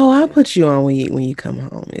 I'll put you on when you come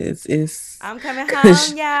home. I'm coming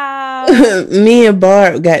home, y'all. Me and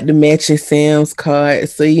Barb got the matching Sam's card.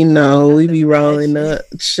 So, we be rolling up,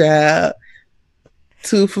 child.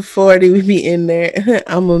 2 for $40. We be in there.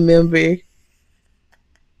 I'm a member.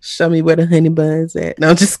 Show me where the honey bun's at.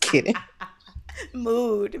 No, I'm just kidding.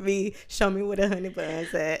 Mood me. Show me where the honey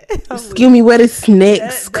bun's at. Excuse me where the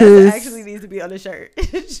snacks. That actually needs to be on the shirt.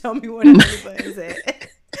 Show me where the honey bun's at.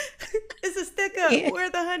 It's a stick up. Yeah. Where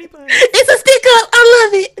the honey buns? It's a stick up. I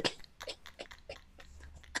love it.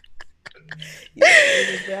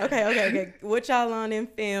 Okay. What y'all on in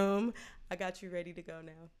film? I got you ready to go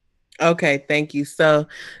now. Okay, thank you. So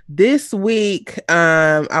this week,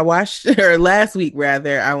 I watched or last week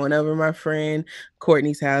rather, I went over my friend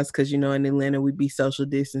Courtney's house because in Atlanta we be social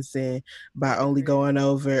distancing by only Agreed. going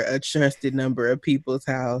over a trusted number of people's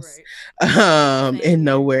house, Right. Same and here.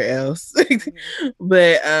 nowhere else. Same here.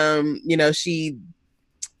 But she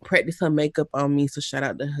practiced her makeup on me, so shout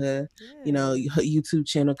out to her. Yes. Her YouTube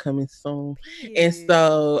channel coming soon, and Period.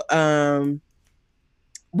 so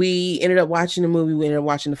we ended up watching the movie. We ended up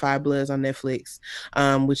watching The Five Bloods on Netflix,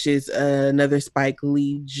 which is another Spike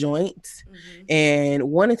Lee joint. Mm-hmm. And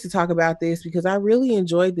wanted to talk about this because I really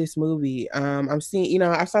enjoyed this movie. I'm seeing,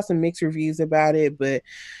 I saw some mixed reviews about it, but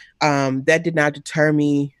that did not deter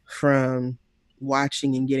me from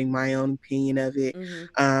watching and getting my own opinion of it.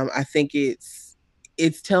 Mm-hmm. I think it's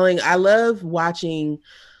telling. I love watching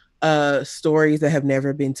stories that have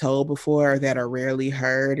never been told before or that are rarely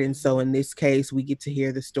heard. And so in this case, we get to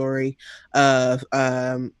hear the story of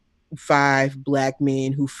five Black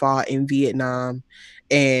men who fought in Vietnam,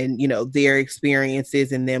 and their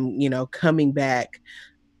experiences, and them coming back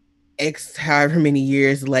X however many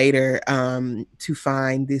years later, to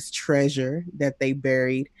find this treasure that they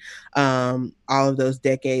buried all of those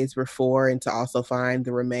decades before, and to also find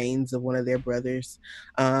the remains of one of their brothers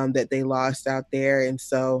that they lost out there. And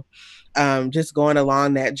so just going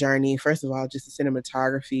along that journey, first of all, just the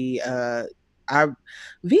cinematography. I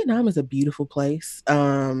Vietnam is a beautiful place.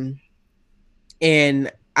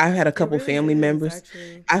 And I've had a It couple really family is, members.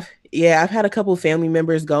 actually. I've had a couple family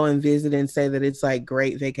members go and visit and say that it's like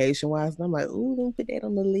great vacation wise. And I'm like, ooh, don't put that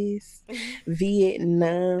on the list.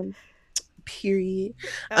 Vietnam, period.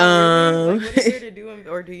 Oh, really? Um Like, what is there to do,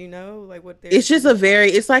 or do you know, like, what there it's is to just do?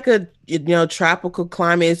 it's like a tropical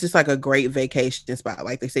climate. It's just like a great vacation spot.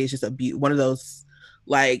 Like they say, it's just one of those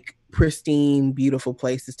like pristine, beautiful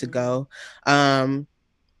places to Mm-hmm. go.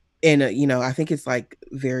 And I think it's like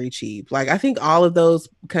very cheap. Like I think all of those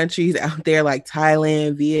countries out there, like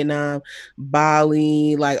Thailand, Vietnam,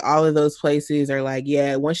 Bali, like all of those places are like,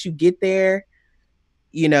 yeah, once you get there,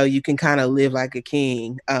 you can kind of live like a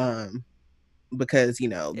king, because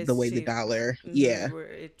the It's way the cheap. dollar, Mm-hmm. yeah, Where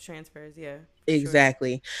it transfers, yeah, for sure.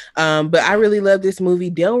 exactly. But I really love this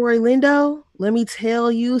movie. Delroy Lindo, let me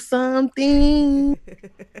tell you something.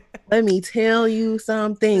 Let me tell you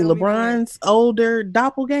something. Tell me more. LeBron's older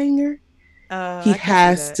doppelganger. He I can see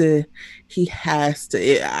has that. to. He has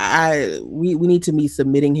to. We need to be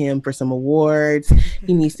submitting him for some awards.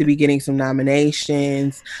 He needs to be getting some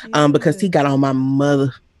nominations. Because he got Yes. on my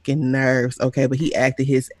motherfucking nerves. Okay, but he acted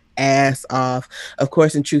his ass off. Of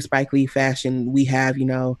course, in true Spike Lee fashion, we have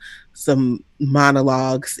some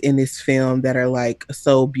monologues in this film that are like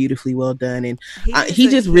so beautifully well done, and He is he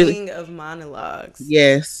a just really. king of monologues.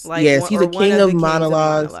 Yes, Like yes, one, he's or a one king of of the kings of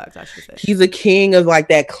monologues. monologues, I should say. He's a king of like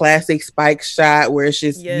that classic Spike shot where it's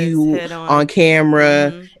just Yes, you head on on.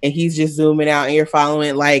 camera Mm-hmm. and he's just zooming out and you're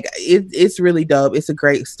following. Like it's really dope. It's a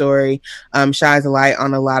great story. Shines a light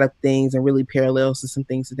on a lot of things and really parallels to some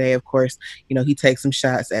things today. Of course, he takes some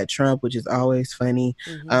shots at Trump, which is always funny.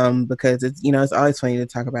 Mm-hmm. Because it's always funny to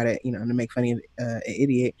talk about it, to make funny of an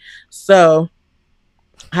idiot. So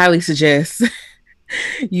highly suggest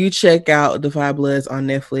you check out The Five Bloods on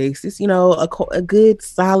Netflix. It's a good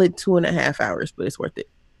solid 2.5 hours, but it's worth it.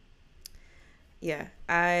 Yeah,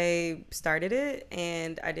 I started it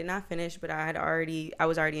and I did not finish, but I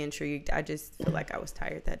was already intrigued. I just feel like I was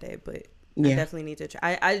tired that day, but I Yeah, definitely need to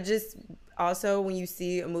try. I just also, when you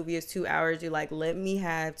see a movie is 2 hours, you're like, let me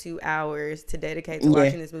have 2 hours to dedicate to yeah,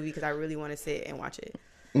 watching this movie because I really want to sit and watch it.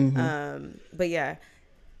 mm-hmm. But yeah,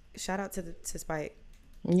 shout out to Spike.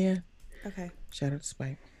 Yeah. Okay, Shout out to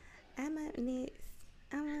Spike. I'm up next.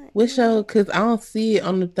 I'm up What show? next. Cause I don't see it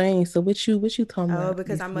on the thing. So what you talking Oh, about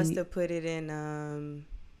because I this must week? have put it in.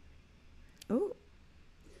 Oh,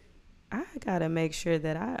 I gotta make sure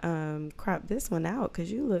that I crop this one out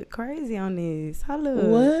because you look crazy on this. How look?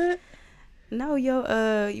 What? No,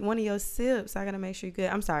 one of your sips. I gotta make sure you're good.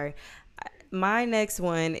 I'm sorry. My next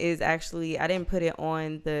one is actually, I didn't put it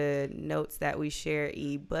on the notes that we share,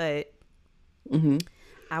 but Mm-hmm.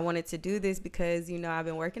 I wanted to do this because I've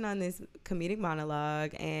been working on this comedic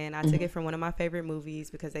monologue, and I took Mm-hmm. it from one of my favorite movies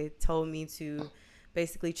because they told me to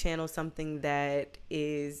basically channel something that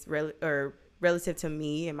is relative to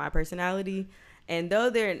me and my personality. And though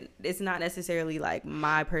it's not necessarily like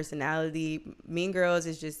my personality, Mean Girls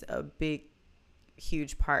is just a big,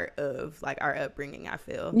 huge part of like our upbringing, I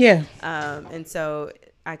feel. Yeah. And so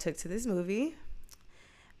I took to this movie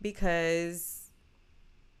because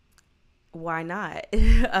why not?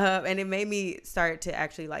 And it made me start to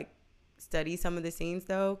actually like study some of the scenes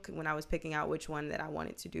though when I was picking out which one that I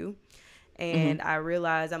wanted to do. Mm-hmm. And I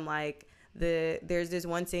realized I'm like, There's this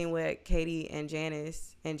one scene with Katie and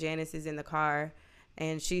Janice is in the car,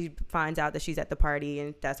 and she finds out that she's at the party,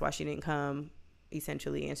 and that's why she didn't come,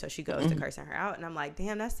 essentially, and so she goes to cursing her out, and I'm like,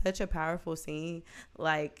 damn, that's such a powerful scene.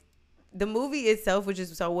 Like, the movie itself was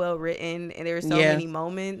just so well written, and there were so many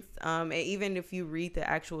moments. And even if you read the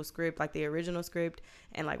actual script, like the original script,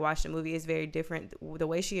 and like watch the movie, it's very different. The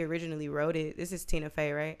way she originally wrote it. This is Tina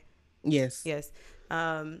Fey, right? Yes. Yes.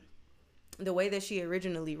 The way that she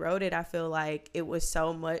originally wrote it, I feel like it was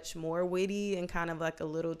so much more witty and kind of like a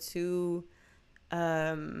little too,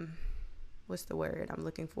 what's the word I'm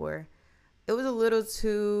looking for? It was a little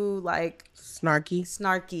too like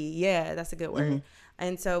snarky. Yeah, that's a good word. Mm-hmm.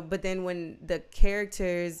 And so, but then when the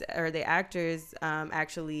characters or the actors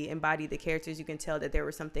actually embodied the characters, you can tell that there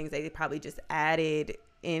were some things they probably just added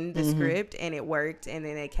in the script, and it worked, and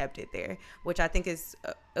then they kept it there, which I think is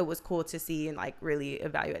it was cool to see and like really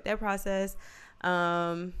evaluate that process.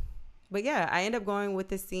 But yeah, I end up going with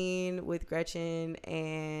the scene with Gretchen,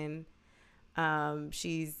 and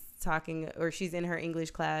she's talking, or she's in her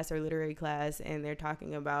English class or literary class, and they're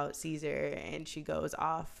talking about Caesar, and she goes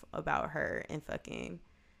off about her and fucking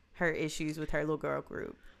her issues with her little girl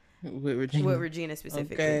group with Regina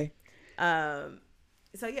specifically. Okay.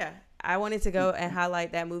 So yeah, I wanted to go and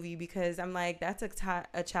highlight that movie because I'm like, that's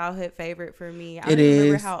a childhood favorite for me. I don't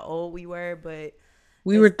remember how old we were, but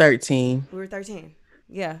we were 13. We were 13.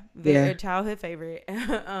 Yeah, very childhood favorite.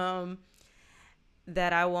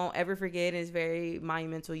 That I won't ever forget, is very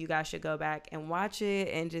monumental. You guys should go back and watch it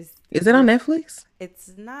and just. Is it on Netflix?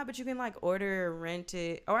 It's not, but you can like order or rent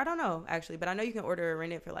it, or I don't know actually, but I know you can order or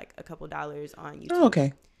rent it for like a couple dollars on YouTube. Oh,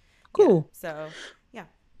 okay, cool. Yeah, so yeah.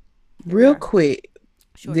 Real quick,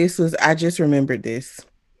 this was, I just remembered this.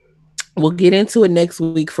 We'll get into it next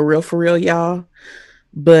week for real, y'all.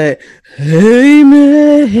 But hey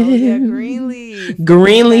man,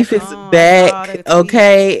 Greenleaf is back,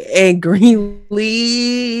 okay, and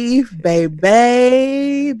Greenleaf, baby,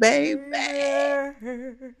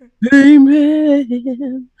 hey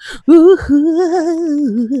man,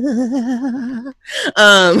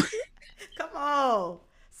 come on,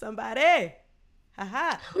 somebody,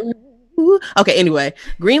 haha. Okay, anyway,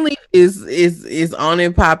 Greenleaf is on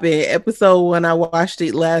and popping. Episode 1, I watched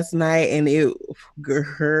it last night, and it,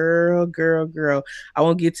 girl, I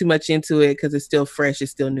won't get too much into it because it's still fresh,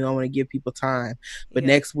 it's still new. I want to give people time, but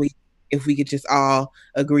next week, if we could just all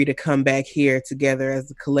agree to come back here together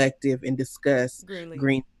as a collective and discuss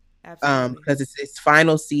Green. Because it's its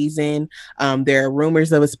final season. There are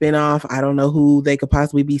rumors of a spinoff. I don't know who they could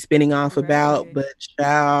possibly be spinning off about, but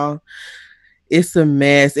child, it's a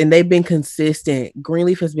mess, and they've been consistent.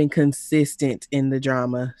 Greenleaf has been consistent in the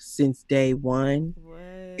drama since day one. What?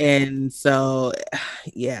 And so,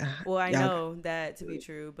 yeah. Well, I know that to be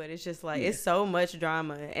true, but it's just like, it's so much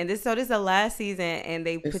drama. And this is the last season, and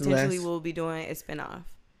they potentially will be doing a spinoff.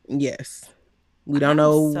 Yes. We don't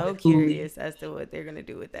know. I'm so curious as to what they're going to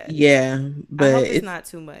do with that. Yeah, but I hope it's not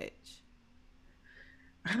too much.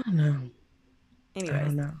 I don't know. Anyways. I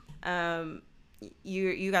don't know.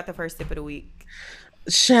 You got the first sip of the week.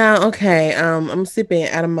 Child, okay. I'm sipping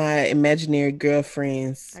out of my imaginary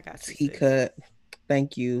girlfriend's teacup.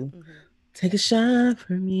 Thank you. Mm-hmm. Take a shot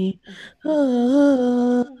for me.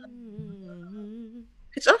 Oh.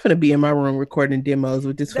 Bitch, I'm gonna be in my room recording demos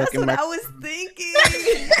with this fucking mic. That's what I was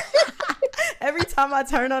thinking. Every time I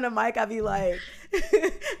turn on the mic, I be like,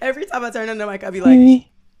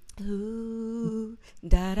 ooh,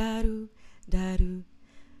 da da do, da do.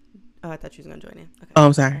 Oh, I thought you was gonna join in. Okay. Oh,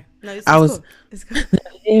 I'm sorry. No, it's cool. It's cool. The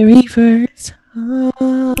very first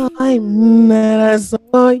time that I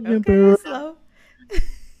saw you, bro. Slow.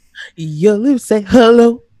 Your lips say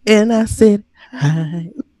hello, and I said hi.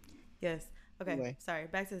 Yes. Okay. Anyway. Sorry.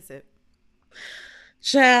 Back to the sip.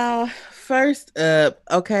 Child, first up,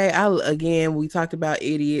 okay, we talked about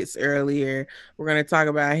idiots earlier. We're going to talk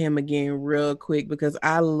about him again real quick because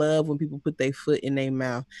I love when people put their foot in their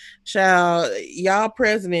mouth. Child, y'all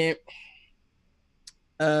president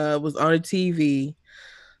was on a TV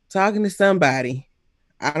talking to somebody.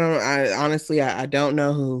 I honestly don't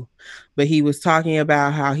know who, but he was talking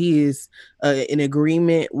about how he is in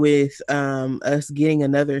agreement with us getting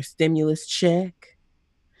another stimulus check.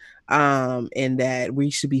 And that we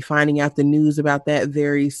should be finding out the news about that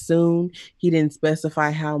very soon. He didn't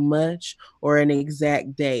specify how much or an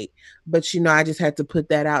exact date. But I just had to put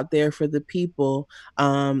that out there for the people,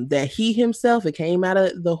 that he himself, it came out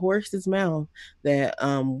of the horse's mouth, that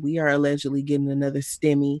we are allegedly getting another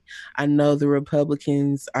stimmy. I know the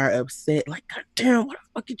Republicans are upset, like, God damn, why the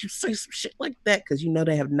fuck did you say some shit like that? Because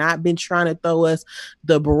they have not been trying to throw us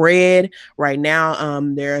the bread. Right now,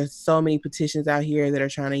 there are so many petitions out here that are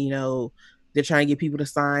trying to, they're trying to get people to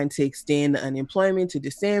sign to extend the unemployment to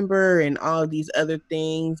December and all of these other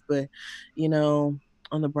things. But,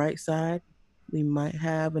 on the bright side, we might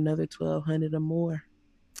have another 1,200 or more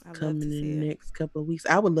coming in the next couple of weeks.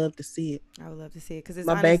 I would love to see it. I would love to see it because it's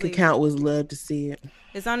my bank account would love to see it.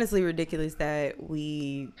 It's honestly ridiculous that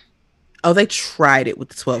we they tried it with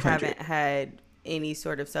the 1,200. Haven't had any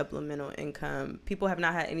sort of supplemental income. People have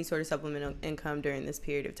not had any sort of supplemental income during this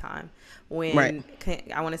period of time. When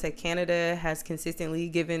I want to say Canada has consistently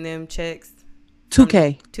given them checks,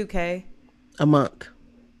 $2K a month.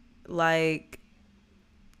 Like,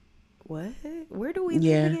 what? Where do we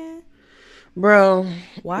live again? Bro,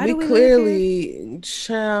 why do we clearly,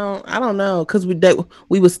 child, I don't know, because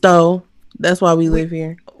we were stole. That's why we live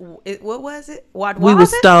here. What was it? What we were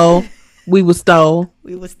stole. We were stole.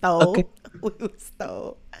 We were stole. Okay. We were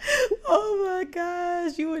stole. Oh my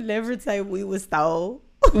gosh! You would never say we were stole.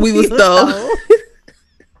 We were stole.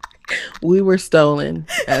 We were stolen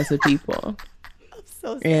as a people. I'm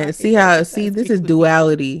so sorry. And see, this is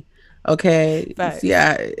duality. Okay. Facts.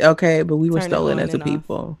 Yeah. Okay, but we were stolen as a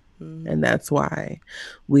people. Mm-hmm. And that's why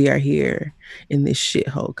we are here in this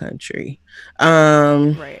shithole country.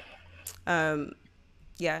 Right.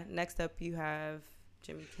 Yeah. Next up, you have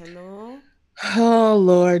Jimmy Kimmel. Oh,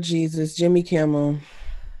 Lord Jesus. Jimmy Kimmel.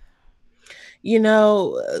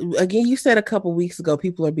 Again, you said a couple weeks ago,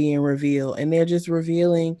 people are being revealed and they're just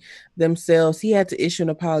revealing themselves. He had to issue an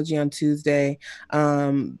apology on Tuesday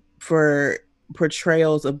for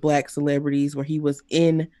portrayals of Black celebrities where he was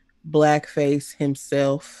in blackface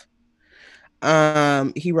himself.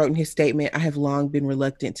 He wrote in his statement, "I have long been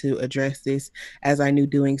reluctant to address this, as I knew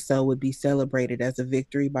doing so would be celebrated as a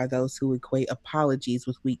victory by those who equate apologies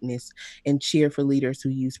with weakness and cheer for leaders who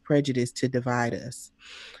use prejudice to divide us."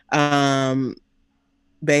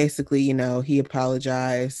 Basically, he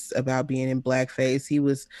apologized about being in blackface. He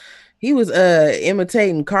was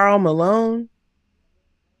imitating Karl Malone.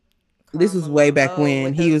 This was way back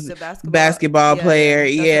when he was a basketball player.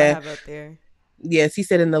 Yeah. That's what I have up there. Yes, he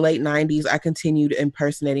said in the late 90s, I continued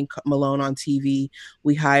impersonating Malone on TV.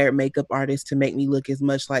 We hired makeup artists to make me look as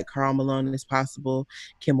much like Karl Malone as possible.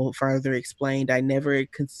 Kimmel further explained, I never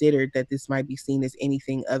considered that this might be seen as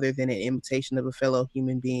anything other than an imitation of a fellow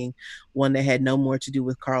human being, one that had no more to do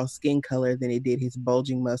with Karl's skin color than it did his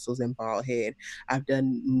bulging muscles and bald head. I've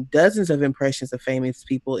done dozens of impressions of famous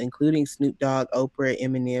people, including Snoop Dogg, Oprah,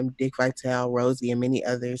 Eminem, Dick Vitale, Rosie, and many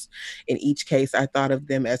others. In each case, I thought of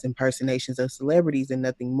them as impersonations of celebrities and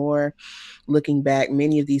nothing more. Looking back,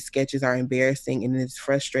 many of these sketches are embarrassing, and it's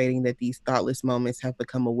frustrating that these thoughtless moments have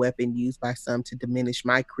become a weapon used by some to diminish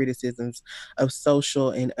my criticisms of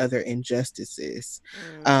social and other injustices.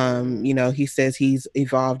 He says he's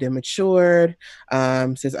evolved and matured.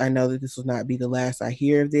 Says, I know that this will not be the last I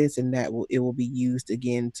hear of this, and that it will be used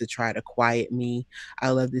again to try to quiet me.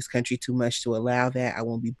 I love this country too much to allow that. I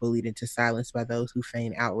won't be bullied into silence by those who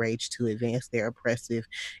feign outrage to advance their oppressive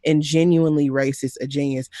and genuinely racist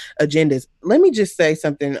agendas. Let me just say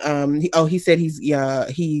something. He said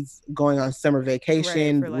he's going on summer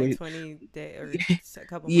vacation, right, for like 20 days or a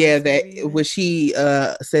couple months. Yeah, which he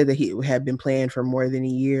said that he had been planned for more than a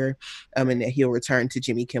year, and that he'll return to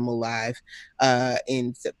Jimmy Kimmel Live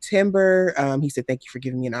in September. He said, "Thank you for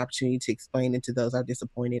giving me an opportunity to explain it to those I'm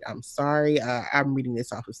disappointed. I'm sorry." I'm reading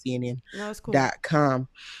this off of CNN.com.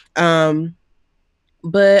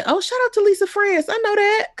 But shout out to Lisa France. I know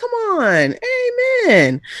that. Come on.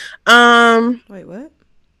 Amen. Wait, what?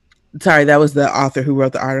 Sorry, that was the author who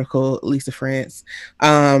wrote the article, Lisa France.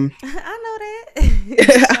 I know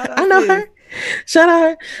that. I know her. Shout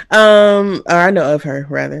out her. Or I know of her,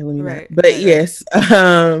 rather. Let me know. But yes.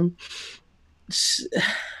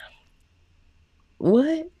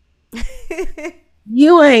 What?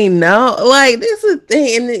 You ain't know, like, this is a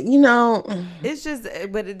thing, and it's just.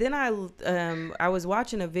 But then I was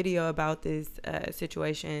watching a video about this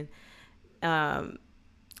situation, and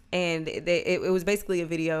it was basically a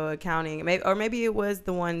video accounting, maybe it was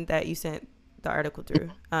the one that you sent the article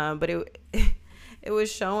through, but it was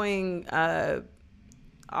showing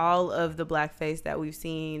all of the blackface that we've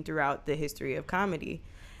seen throughout the history of comedy,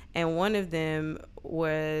 and one of them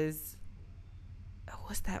was.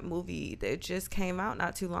 What's that movie that just came out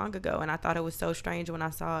not too long ago? And I thought it was so strange when I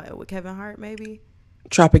saw it with Kevin Hart, maybe?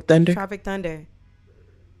 Tropic Thunder.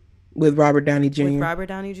 with Robert Downey with Jr. Robert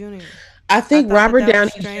Downey Jr. I I think thought that Robert that was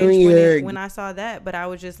Downey strange Jr. when I saw that, but I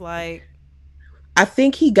was just like, I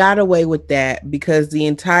think he got away with that because the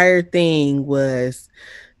entire thing was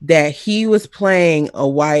that he was playing a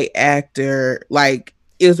white actor. Like,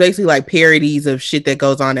 it was basically like parodies of shit that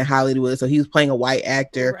goes on in Hollywood. So he was playing a white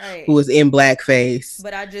actor who right. was in blackface,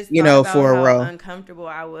 But I just you thought know, about for a how role. uncomfortable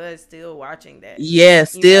I was still watching that. Yeah, You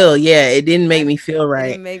still, know, yeah, it didn't make I me feel it right.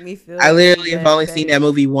 didn't make me I feel any literally have only seen that better.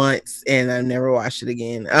 movie once and I've never watched it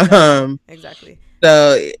again. Exactly. Exactly.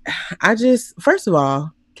 So I just, first of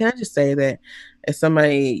all, can I just say that as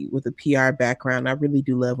somebody with a PR background, I really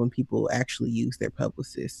do love when people actually use their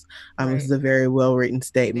publicists. This Right. is a very well written It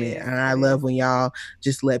statement, is. and I It love is. when y'all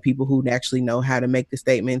just let people who actually know how to make the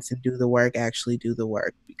statements and do the work actually do the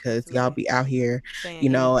work, because y'all Absolutely. be out here, Saying you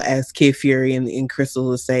know, anything. as Kid Fury and Crystal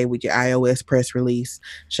will say with your iOS press release,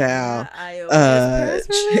 child, Not iOS press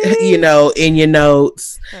you release. know, in your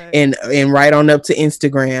notes Facts. and right on up to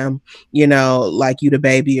Instagram, you know, like you the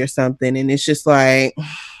baby or something. And it's just like,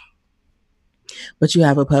 but you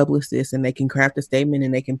have a publicist and they can craft a statement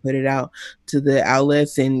and they can put it out to the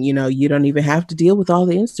outlets, and you know, you don't even have to deal with all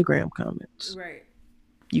the Instagram comments. Right.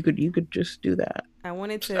 You could just do that. I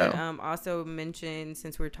wanted to So also mention,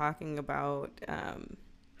 since we're talking about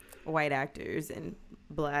white actors and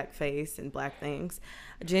blackface and black things,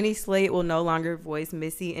 Jenny Slate will no longer voice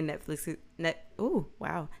Missy in Netflix's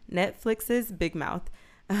Big Mouth.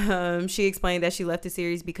 She explained that she left the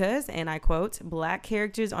series because, and I quote, "black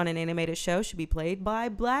characters on an animated show should be played by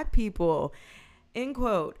black people," end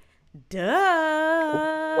quote. wow.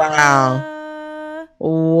 Duh. Shout out to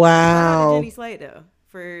Wow. Jenny Slate though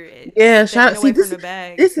for Yeah, stepping shout see away from this the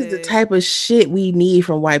bag this is the to type of shit we need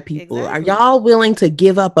from white people. Are exactly y'all willing to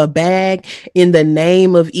give up a bag in the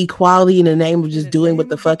name of equality, in the name of in just the doing what name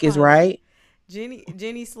the of fuck is equality. right?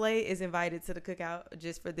 Jenny Slate is invited to the cookout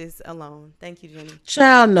just for this alone. Thank you, Jenny.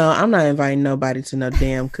 Child, no, I'm not inviting nobody to no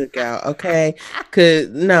damn cookout, okay? Cause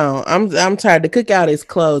no, I'm tired. The cookout is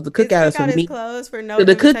closed. The Its cookout is for cookout is me. closed for no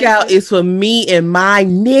The cookout invitation. is for me and my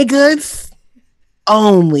niggas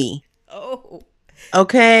only. Oh,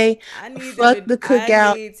 Okay? I need them Fuck to. the I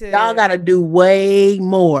cookout. need Y'all to. gotta do way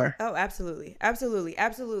more. Oh, absolutely, absolutely,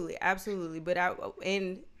 absolutely, absolutely. But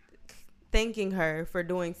in thanking her for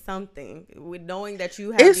doing something with knowing that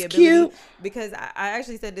you have the It's ability, cute. because I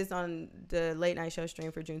actually said this on the late night show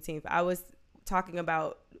stream for Juneteenth. I was talking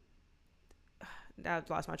about. I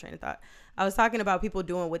lost my train of thought. I was talking about people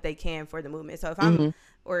doing what they can for the movement. So if I'm, Mm-hmm.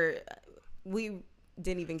 or we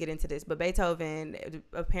didn't even get into this, but Beethoven,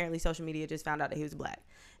 apparently social media just found out that he was black.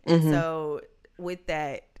 And Mm-hmm. so with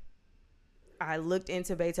that, I looked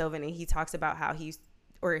into Beethoven, and he talks about how he's,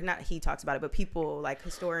 or not he talks about it, but people like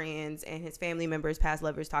historians and his family members, past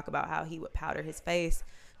lovers, talk about how he would powder his face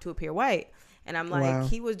to appear white. And I'm like, Wow.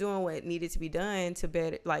 he was doing what needed to be done to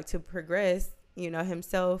better, like to progress,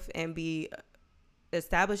 himself and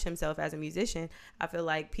establish himself as a musician. I feel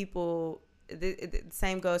like people, the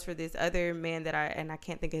same goes for this other man that I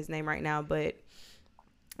can't think of his name right now, but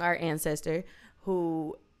our ancestor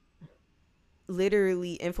who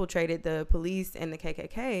literally infiltrated the police and the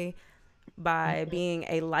KKK by being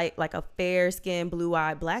like a fair-skinned,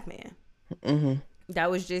 blue-eyed black man. Mm-hmm. That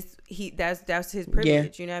was just that's his Yeah.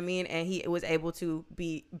 privilege, you know what I mean? And he was able to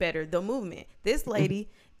be better the movement. This lady,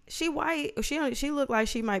 she white, she looked like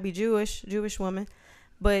she might be Jewish woman,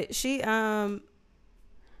 but she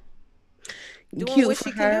doing Cute what for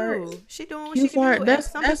she her. can do. She doing what Cute she for her. can do. And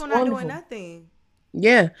That's some that's people not doing wonderful. nothing.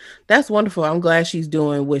 Yeah, that's wonderful. I'm glad she's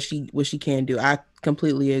doing what she can do. I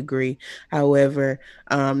completely agree. However,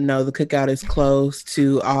 no, the cookout is closed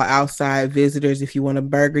to all outside visitors. If you want a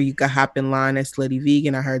burger, you can hop in line at Slutty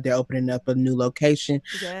Vegan. I heard they're opening up a new location.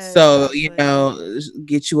 Yes, shout So, out to Slutty.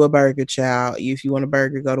 get you a burger, child. If you want a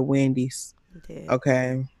burger, go to Wendy's. Dead.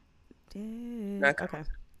 Okay. Dead. Okay. Okay.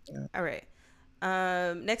 All right.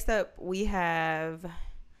 Next up we have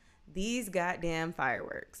these goddamn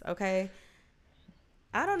fireworks. Okay.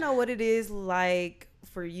 I don't know what it is like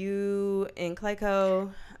for you in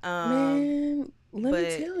Clayco. Man, let me But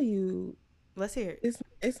tell you, let's hear it.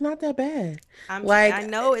 it's not that bad. I Like,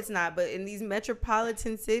 know it's not, but in these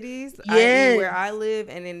metropolitan cities, i.e., yeah, where I live,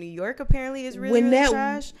 and in New York, apparently is really when really that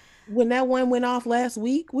trash. when that one went off last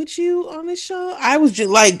week with you on this show, I was just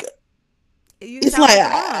like, You it's sound like, like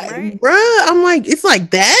your mom, right? bruh, I'm like, it's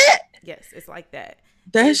like that. Yes, it's like that.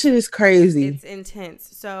 That shit is crazy. It's intense.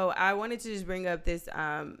 So I wanted to just bring up this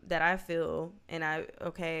that I feel, and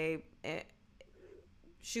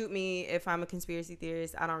shoot me if I'm a conspiracy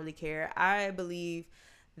theorist. I don't really care. I believe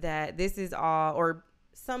that this is all, or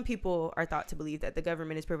some people are thought to believe that the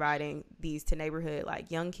government is providing these to neighborhood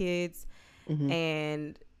like young kids, Mm-hmm.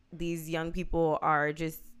 and these young people are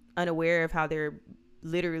just unaware of how they're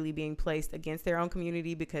literally being placed against their own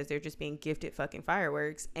community because they're just being gifted fucking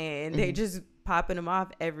fireworks and they just popping them off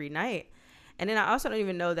every night. And then I also don't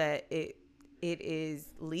even know that it is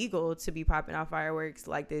legal to be popping off fireworks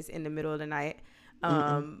like this in the middle of the night.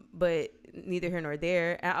 But neither here nor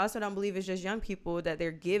there. And I also don't believe it's just young people that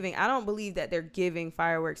they're giving. I don't believe that they're giving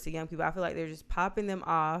fireworks to young people. I feel like they're just popping them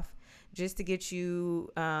off just to get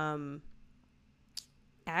you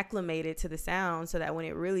acclimated to the sound, so that when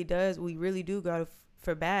it really does, we really do go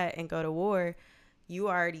for bat and go to war, you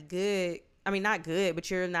already good. I mean, not good, but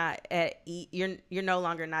you're not at you're no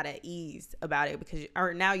longer not at ease about it, because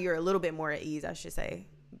or now you're a little bit more at ease, I should say,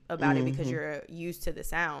 about it, because you're used to the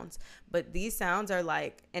sounds. But these sounds are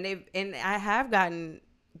like, and I have gotten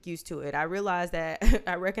used to it. I realized that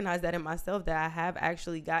I recognize that in myself, that I have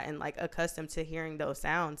actually gotten like accustomed to hearing those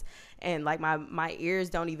sounds, and like my ears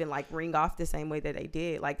don't even like ring off the same way that they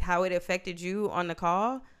did. Like how it affected you on the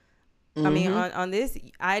call. I mean, on this,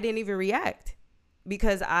 I didn't even react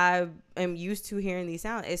because I am used to hearing these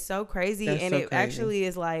sounds. It's so crazy. That's and so it crazy. Actually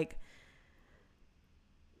is like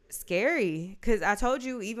scary, because I told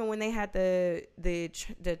you, even when they had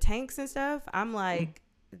the tanks and stuff, I'm like,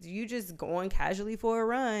 you just going casually for a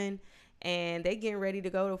run and they getting ready to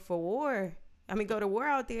go to war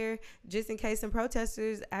out there just in case some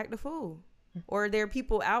protesters act a fool or there are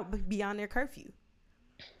people out beyond their curfew.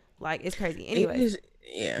 Like, it's crazy. Anyway,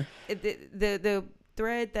 the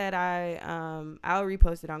thread that I'll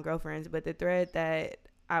repost it on Girlfriends, but the thread that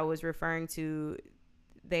I was referring to,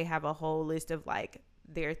 they have a whole list of like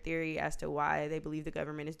their theory as to why they believe the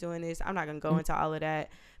government is doing this. I'm not going to go into all of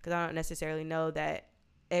that because I don't necessarily know that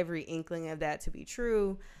every inkling of that to be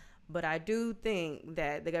true, but I do think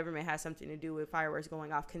that the government has something to do with fireworks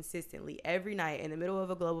going off consistently every night in the middle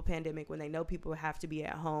of a global pandemic, when they know people have to be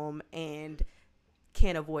at home and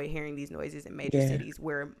can't avoid hearing these noises in major cities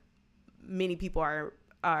where many people are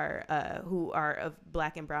who are of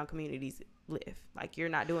Black and brown communities live. Like, you're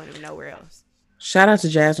not doing them nowhere else. Shout out to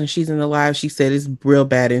Jasmine. She's in the live. She said it's real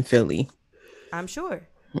bad in Philly. I'm sure.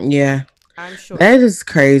 Yeah. I'm sure. That is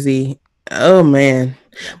crazy. Oh, man.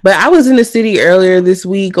 Yeah. But I was in the city earlier this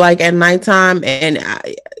week, like at nighttime, and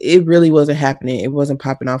it really wasn't happening. It wasn't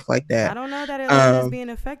popping off like that. I don't know that Atlanta's being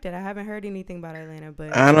affected. I haven't heard anything about Atlanta,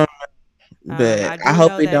 but I don't know. But I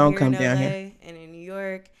hope it don't come down here. And in New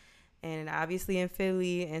York, and obviously in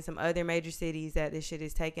Philly and some other major cities, that this shit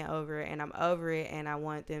is taking over, and I'm over it, and I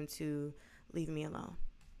want them to leave me alone.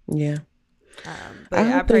 Yeah. But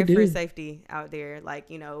I pray for safety out there, like,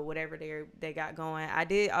 you know, whatever they got going. I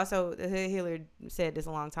did also, the Hood Healer said this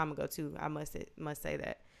a long time ago too. I must say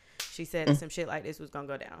that she said some shit like this was gonna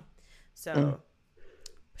go down. So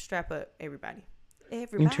strap up, everybody. Grab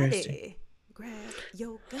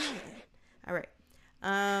your gun. All right.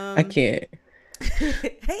 I can't.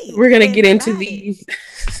 Hey, we're gonna get into these.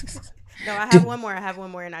 No, I have one more,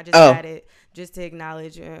 and I just added just to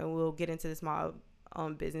acknowledge, and we'll get into the small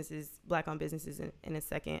businesses, Black-owned businesses in a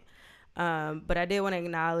second. But I did want to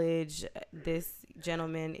acknowledge this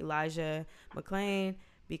gentleman, Elijah McClain,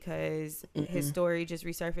 because his story just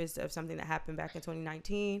resurfaced of something that happened back in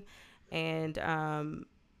 2019, and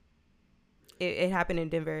it happened in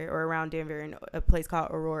Denver, or around Denver, in a place called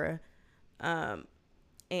Aurora,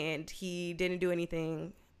 and he didn't do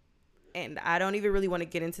anything. And I don't even really want to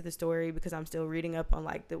get into the story because I'm still reading up on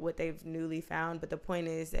like what they've newly found. But the point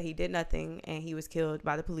is that he did nothing and he was killed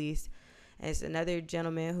by the police. And it's another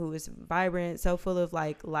gentleman who is vibrant, so full of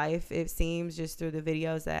like life, it seems, just through the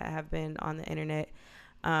videos that have been on the internet.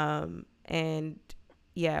 And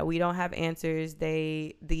yeah, we don't have answers.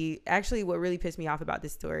 Actually what really pissed me off about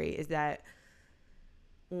this story is that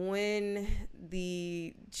when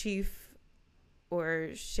the chief or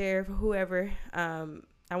sheriff, whoever,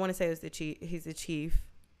 I want to say it was the chief. He's the chief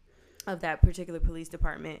of that particular police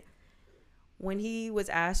department. When he was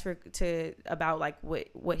asked about like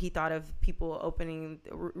what he thought of people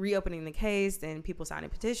reopening the case and people signing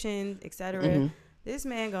petitions, etc., this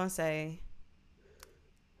man gonna say,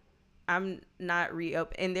 "I'm not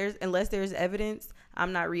reopening. Unless there's evidence,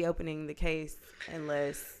 I'm not reopening the case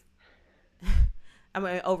unless." I'm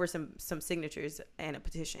over some signatures and a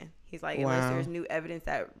petition. He's like, unless there's new evidence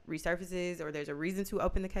that resurfaces or there's a reason to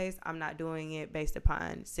open the case, I'm not doing it based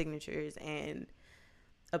upon signatures and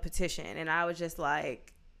a petition. And I was just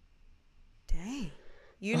like, dang,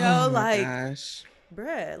 you know, like, gosh.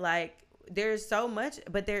 Bruh, like, there's so much,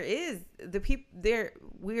 but there is the people there.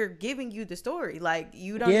 We're giving you the story. Like,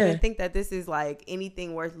 you don't even think that this is like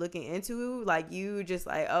anything worth looking into. Like, you just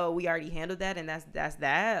like, oh, we already handled that, and that's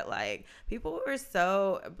that. Like,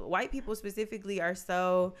 white people specifically are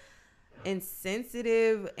so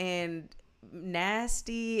insensitive and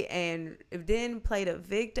nasty, and then played a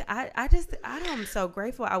victim. I'm so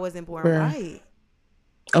grateful I wasn't born Bruh. white.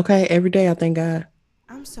 Okay, every day I thank God.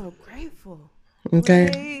 I'm so grateful. Okay.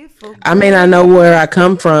 Grateful, I may not know where I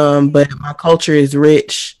come from, but grateful. my culture is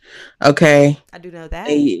rich. Okay. I do know that.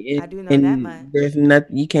 I And, do know that much. and there's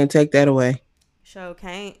nothing, you can't take that away. Show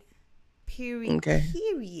can't. Period. Okay.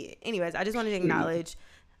 Period. Anyways, I just wanted to Period. acknowledge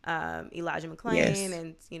Elijah McClain, Yes.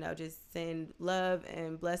 and just send love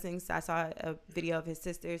and blessings. I saw a video of his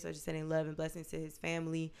sister, so just sending love and blessings to his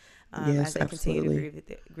family as Yes, they continue to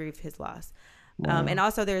absolutely. grieve his loss. And Wow.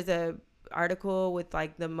 also, there's a article with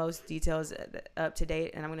like the most details up to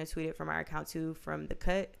date, and I'm going to tweet it from our account too, from The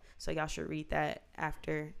Cut. So y'all should read that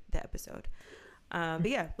after the episode. But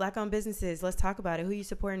yeah, Black owned businesses. Let's talk about it. Who you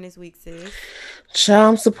supporting this week, sis? Child,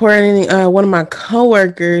 I'm supporting one of my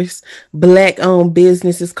coworkers, black owned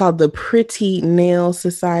business. It's called the Pretty Nail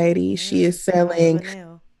Society. She is Yes, I love a selling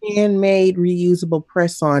nail. handmade reusable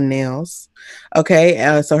press on nails.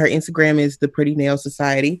 Okay. So her Instagram is the Pretty Nail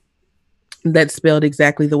Society. That's spelled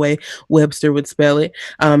exactly the way Webster would spell it.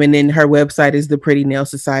 And then her website is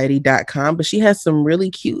theprettynailsociety.com. But she has some really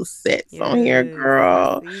cute sets on here, Yes, I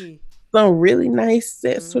girl. see. Some really nice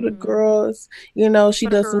sets for the Mm-hmm. girls. You know, It's she for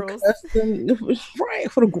the does some girls. custom,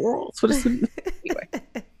 right, for the girls. Anyway,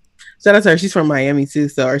 shout out to her. She's from Miami too,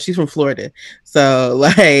 or she's from Florida. So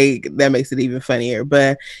like that makes it even funnier.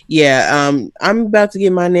 But yeah, I'm about to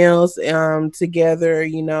get my nails together.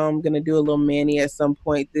 You know, I'm gonna do a little mani at some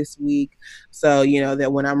point this week. So, you know,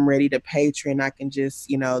 that when I'm ready to patron, I can just,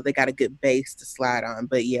 you know, they got a good base to slide on.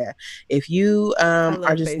 But yeah, if you I are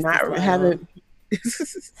love just base to not slide on. having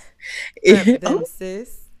Rep them, oh,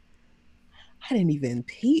 sis. I didn't even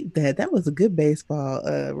peep that. That was a good baseball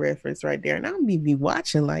reference right there. And I don't be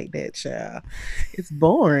watching like that, child. It's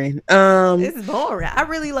boring. It's boring. I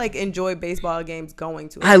really like enjoy baseball games going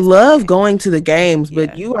to a I baseball love game. going to the games, but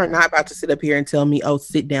Yeah. you are not about to sit up here and tell me, oh,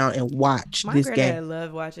 sit down and watch My this game. granddad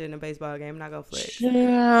loved watching a baseball game. I'm not gonna flex.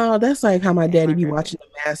 Child, that's like how my And daddy my be grandma. watching the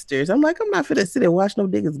Masters. I'm like, I'm not finna sit and watch no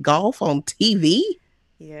niggas golf on TV.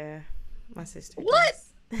 Yeah. My sister What?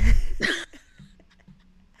 does.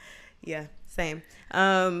 Yeah, same.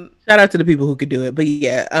 Shout out to the people who could do it. But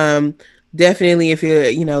yeah, definitely if you're,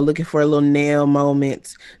 you know, looking for a little nail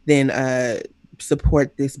moment, then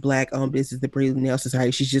support this black owned business, the Pretty Nail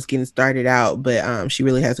Society. She's just getting started out, but she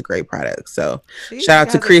really has a great product. So She shout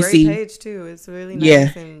out to has a great Chrissy. page too. It's really Yeah.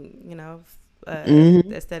 nice and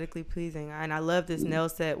Mm-hmm. aesthetically pleasing. And I love this nail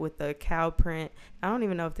set with the cow print. I don't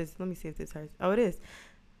even know if this. Let me see if this hers. Oh, it is.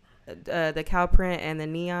 The cow print and the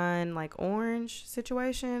neon like orange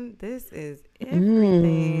situation. This is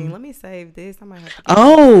everything. Mm. Let me save this. I might have to get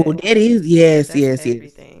Oh, this. that is yes, That's yes, yes,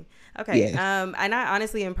 everything. Okay. yes. And I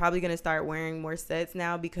honestly am probably gonna start wearing more sets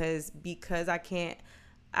now because I can't.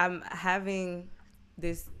 I'm having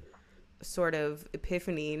this sort of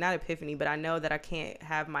not epiphany, but I know that I can't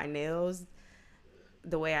have my nails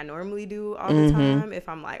the way I normally do all the Mm-hmm. time if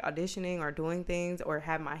I'm like auditioning or doing things, or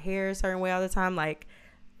have my hair a certain way all the time. Like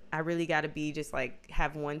I really got to be just like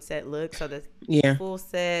have one set look. So the Yeah. full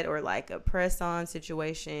set or like a press on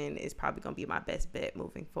situation is probably going to be my best bet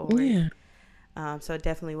moving forward. Yeah. So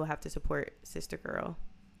definitely will have to support Sister Girl.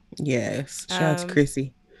 Yes. Shout out to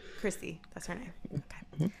Chrissy. Chrissy, that's her name.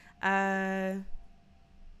 Mm-hmm. Okay.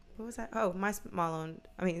 What was that? Oh, my small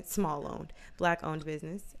owned, black owned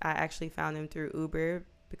business. I actually found them through Uber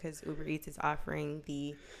because Uber Eats is offering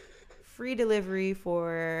the free delivery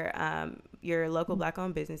for your local black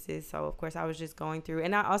owned businesses. So of course I was just going through,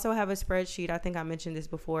 and I also have a spreadsheet. I think I mentioned this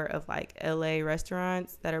before, of like LA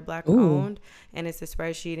restaurants that are black owned, and it's a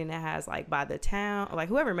spreadsheet, and it has like by the town, like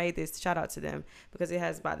whoever made this, shout out to them, because it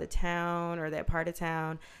has by the town or that part of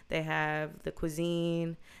town. They have the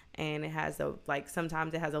cuisine, and it has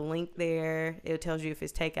sometimes it has a link there. It tells you if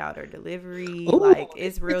it's takeout or delivery. Ooh, like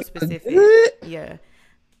it's real specific. good. Yeah.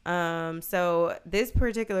 So this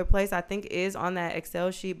particular place I think is on that Excel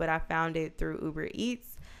sheet, but I found it through Uber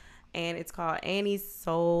Eats, and it's called Annie's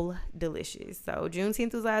Soul Delicious. So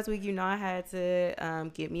Juneteenth was last week. You know, I had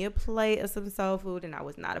to get me a plate of some soul food, and I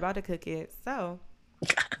was not about to cook it. So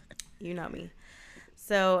you know me.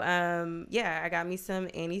 So yeah, I got me some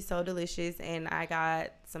Annie's Soul Delicious, and I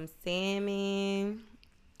got some salmon.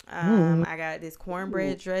 I got this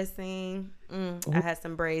cornbread dressing. I had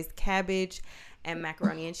some braised cabbage and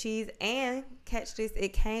macaroni and cheese. And catch this,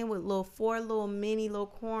 it came with four mini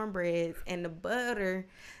cornbreads, and the butter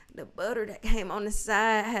that came on the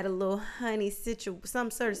side had a little honey some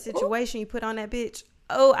sort of situation you put on that bitch.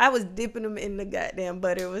 Oh, I was dipping them in the goddamn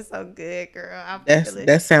butter. It was so good, girl. I'm That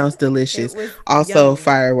delicious. sounds It delicious. was Also, yummy.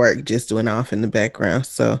 firework just went off in the background.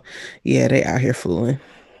 So, yeah, they out here fooling.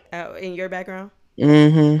 Oh, in your background?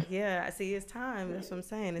 Mm-hmm. Yeah, I see. It's time. That's what I'm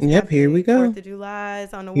saying. It's Yep, here we happening. Fourth go. of July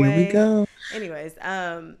is on the Here we way. go. Anyways,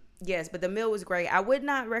 yes, but the meal was great. I would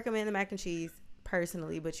not recommend the mac and cheese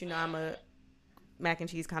personally, but you know I'm a mac and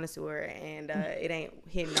cheese connoisseur, and it ain't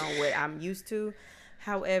hitting on what I'm used to.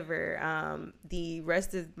 However, the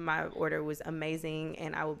rest of my order was amazing,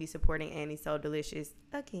 and I will be supporting Annie So Delicious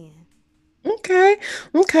again. Okay.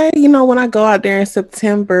 Okay. You know, when I go out there in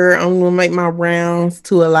September, I'm gonna make my rounds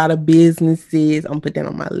to a lot of businesses. I'm gonna put that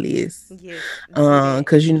on my list. Yes, do that.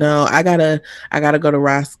 Cause you know, I gotta go to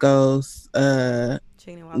Roscoe's. Chicken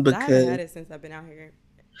and waffles. I haven't Because had it since I've been out here.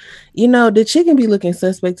 you know, the chicken be looking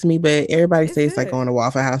suspect to me, but everybody It's says it's like good. going to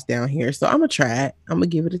Waffle House down here. So I'm gonna try it. I'm gonna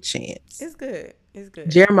give it a chance. It's good. It's good.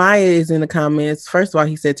 Jeremiah is in the comments. First of all,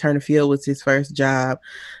 he said Turner Field was his first job.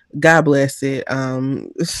 God bless it.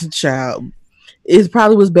 Child. It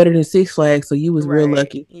probably was better than Six Flags, so you was real Right.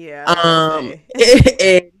 lucky. Yeah, I was about to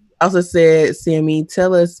And also said, Sammy,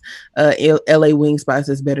 tell us LA wing spots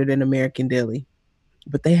is better than American Deli.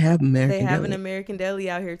 But they have They American have an Deli. American Deli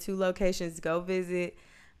out here, 2 locations. Go visit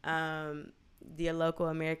um, the local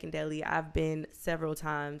American Deli. I've been several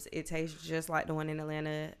times. It tastes just like the one in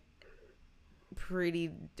Atlanta.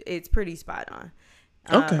 It's pretty spot on.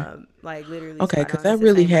 Okay. Like literally Okay, spot because on. that It's the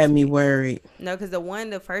really same had me recipe. worried. No, because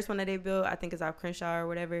the first one that they built, I think is off Crenshaw or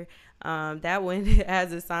whatever. That one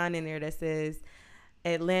has a sign in there that says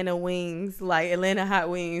Atlanta wings, like Atlanta hot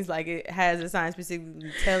wings. Like it has a sign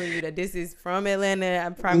specifically telling you that this is from Atlanta. I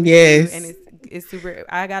promise you, and Yes. it's super.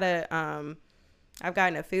 I've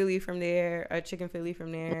gotten a Philly from there, a chicken Philly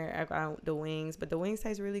from there. I got the wings, but the wings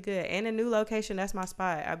taste really good. And a new location, that's my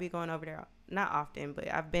spot. I'll be going over there not often,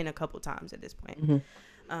 but I've been a couple times at this point.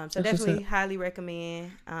 Mm-hmm. So definitely highly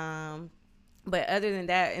recommend. But other than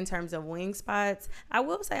that, in terms of wing spots, I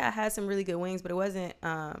will say I had some really good wings, but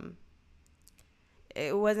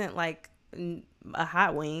it wasn't like a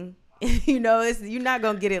hot wing. You know, you're not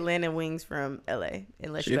gonna get Atlanta wings from LA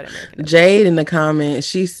unless you go to American Deli. Jade in the comments,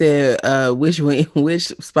 she said, which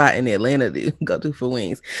spot in Atlanta do you go to for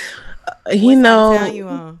wings? You What side of town know, you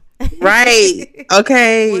on? right.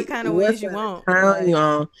 Okay. What kind of What wings you side want? of town you Like,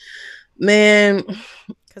 on? Man,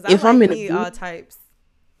 cause I if I'm like in a me all types.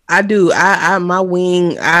 I do. I my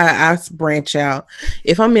wing. I branch out.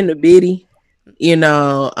 If I'm in the Biddy, you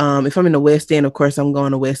know, if I'm in the West End, of course, I'm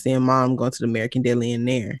going to West End Mall. I'm going to the American Deli in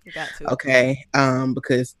there. Got to. Okay.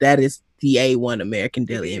 Because that is the A1 American It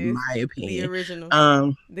Deli, in is my the opinion.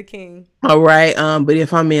 original, the king. All right. But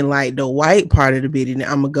if I'm in like the white part of the Biddy, then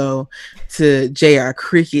I'm gonna go to JR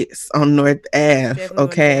Crickets on North Ave. Definitely going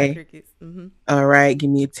to JR Okay. Crickets. Mm-hmm. All right. Give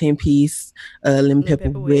me a 10-piece lemon Lemon pepper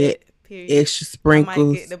pepper wet, wet. Period. extra I might get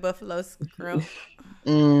sprinkles. the buffalo scrump.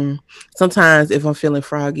 Sometimes if I'm feeling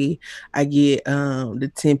froggy, I get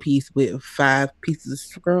the 10-piece with 5 pieces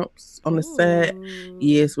of scrumps on the side. Ooh,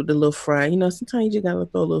 Yes, with the little fry. You know, sometimes you just gotta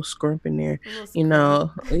throw a little scrump in there. a little You scrump.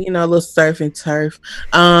 know, a little surf and turf.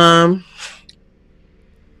 Um,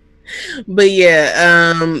 but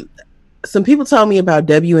yeah, some people told me about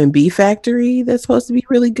W&B Factory that's supposed to be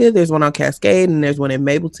really good. There's one on Cascade and there's one in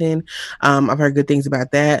Mableton. I've heard good things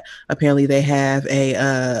about that. Apparently they have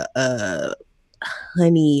a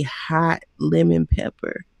honey hot lemon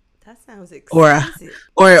pepper That sounds or exquisite.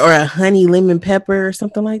 a honey lemon pepper or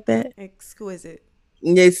something like that. Exquisite.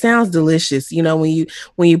 It sounds delicious. You know,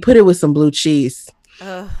 when you put it with some blue cheese.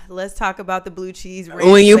 Let's talk about the blue cheese When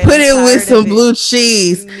ranch. you Babe. put I'm it with tired some of it. blue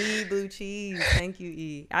cheese. You need blue cheese. Thank you,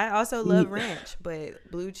 E. I also love ranch, but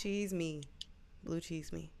blue cheese, me. Blue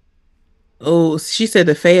cheese, me. Oh, she said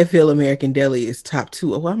the Fayetteville American Deli is top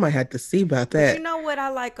 2. Oh, I might have to see about But you that. know what I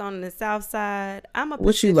like on the south side? I'm a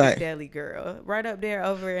What you Pacific like? Deli girl. Right up there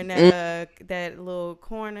over in Mm, that little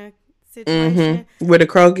corner situation Where the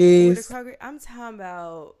croak with the is. Kroger. I'm talking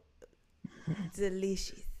about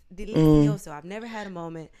delicious. Mm. Delicioso. I've never had a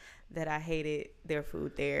moment that I hated their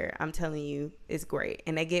food there. I'm telling you, it's great.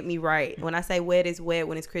 And they get me right. When I say wet is wet,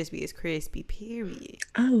 when it's crispy, period.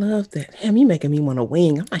 I love that. Damn, you making me want a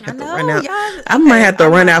wing. I might I have to run know, out. y'all. I might Okay, have to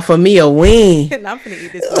run out for me a wing. I'm finna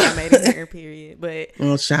eat this food I made in here, period. But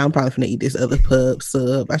Oh, child, I'm probably finna eat this other pub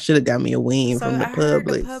sub. I should have got me a wing so from the I heard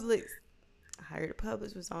Publix. I heard the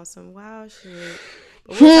Publix was on some wild shit.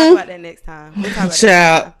 But we'll talk about that next time. We'll talk about that next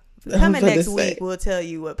Child, time. I'm Coming finna next say. week, we'll tell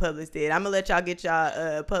you what Publix did. I'm gonna let y'all get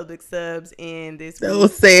y'all Publix subs in this Don't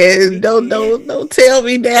week. say it. Don't tell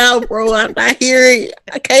me now, bro. I'm not hearing.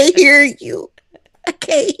 I can't hear you. I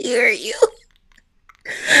can't hear you.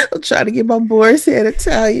 I'm trying to get my boy's head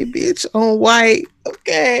Italian bitch on white.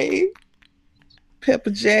 Okay.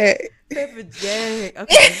 Pepper Jack. Pepper Jack.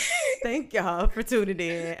 Okay. Thank y'all for tuning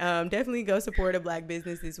in. Definitely go support a Black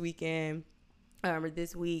business this weekend, or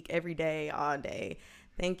this week, every day, all day.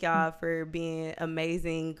 Thank y'all for being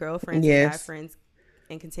amazing girlfriends and guy friends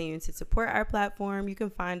and continuing to support our platform. You can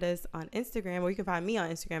find us on Instagram, or you can find me on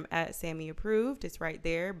Instagram at Sammy Approved. It's right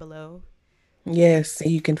there below. Yes,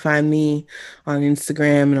 you can find me on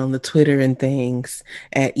Instagram and on the Twitter and things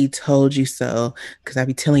at E Told You So, because I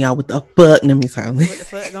be telling y'all what the fuck. Let me What the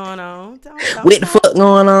fuck going on? What the fuck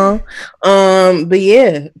going on? But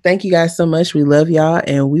yeah, thank you guys so much. We love y'all,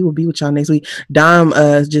 and we will be with y'all next week. Dom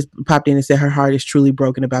just popped in and said her heart is truly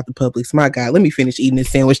broken about the Publix. My God, let me finish eating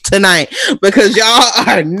this sandwich tonight because y'all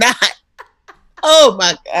are not. Oh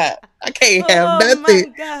my God, I can't have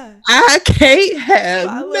nothing. I can't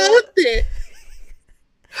have nothing.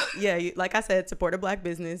 Yeah, like I said, support a Black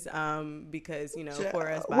business, because for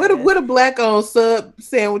us, what a Black owned sub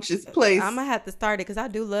sandwiches place. I'm gonna have to start it because I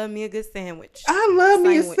do love me a good sandwich. I love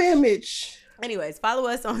me a sandwich. Anyways, follow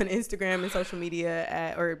us on Instagram and social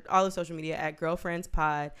media or all of social media at Girlfriends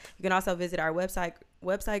Pod. You can also visit our website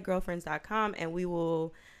girlfriends.com, and we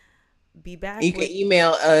will be back. You can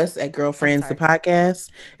email us at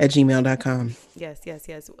girlfriendsthepodcast@gmail.com. Yes.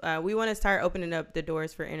 We want to start opening up the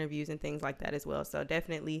doors for interviews and things like that as well. So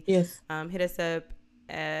definitely hit us up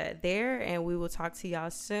there, and we will talk to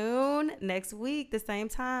y'all soon next week, the same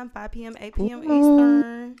time, 5 p.m., 8 p.m.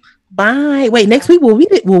 Eastern. Bye. Wait, next week will we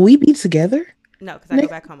be together? No, because I go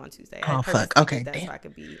back home on Tuesday. Oh, fuck. Okay. That's so I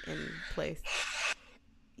could be in place.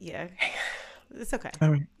 Yeah. It's okay. All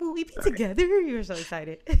right. Will we be together? You were so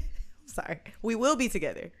excited. Sorry. We will be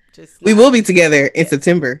together. We will be together in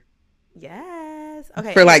September. Yes.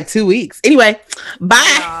 Okay. For like 2 weeks. Anyway,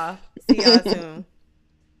 bye. See y'all soon.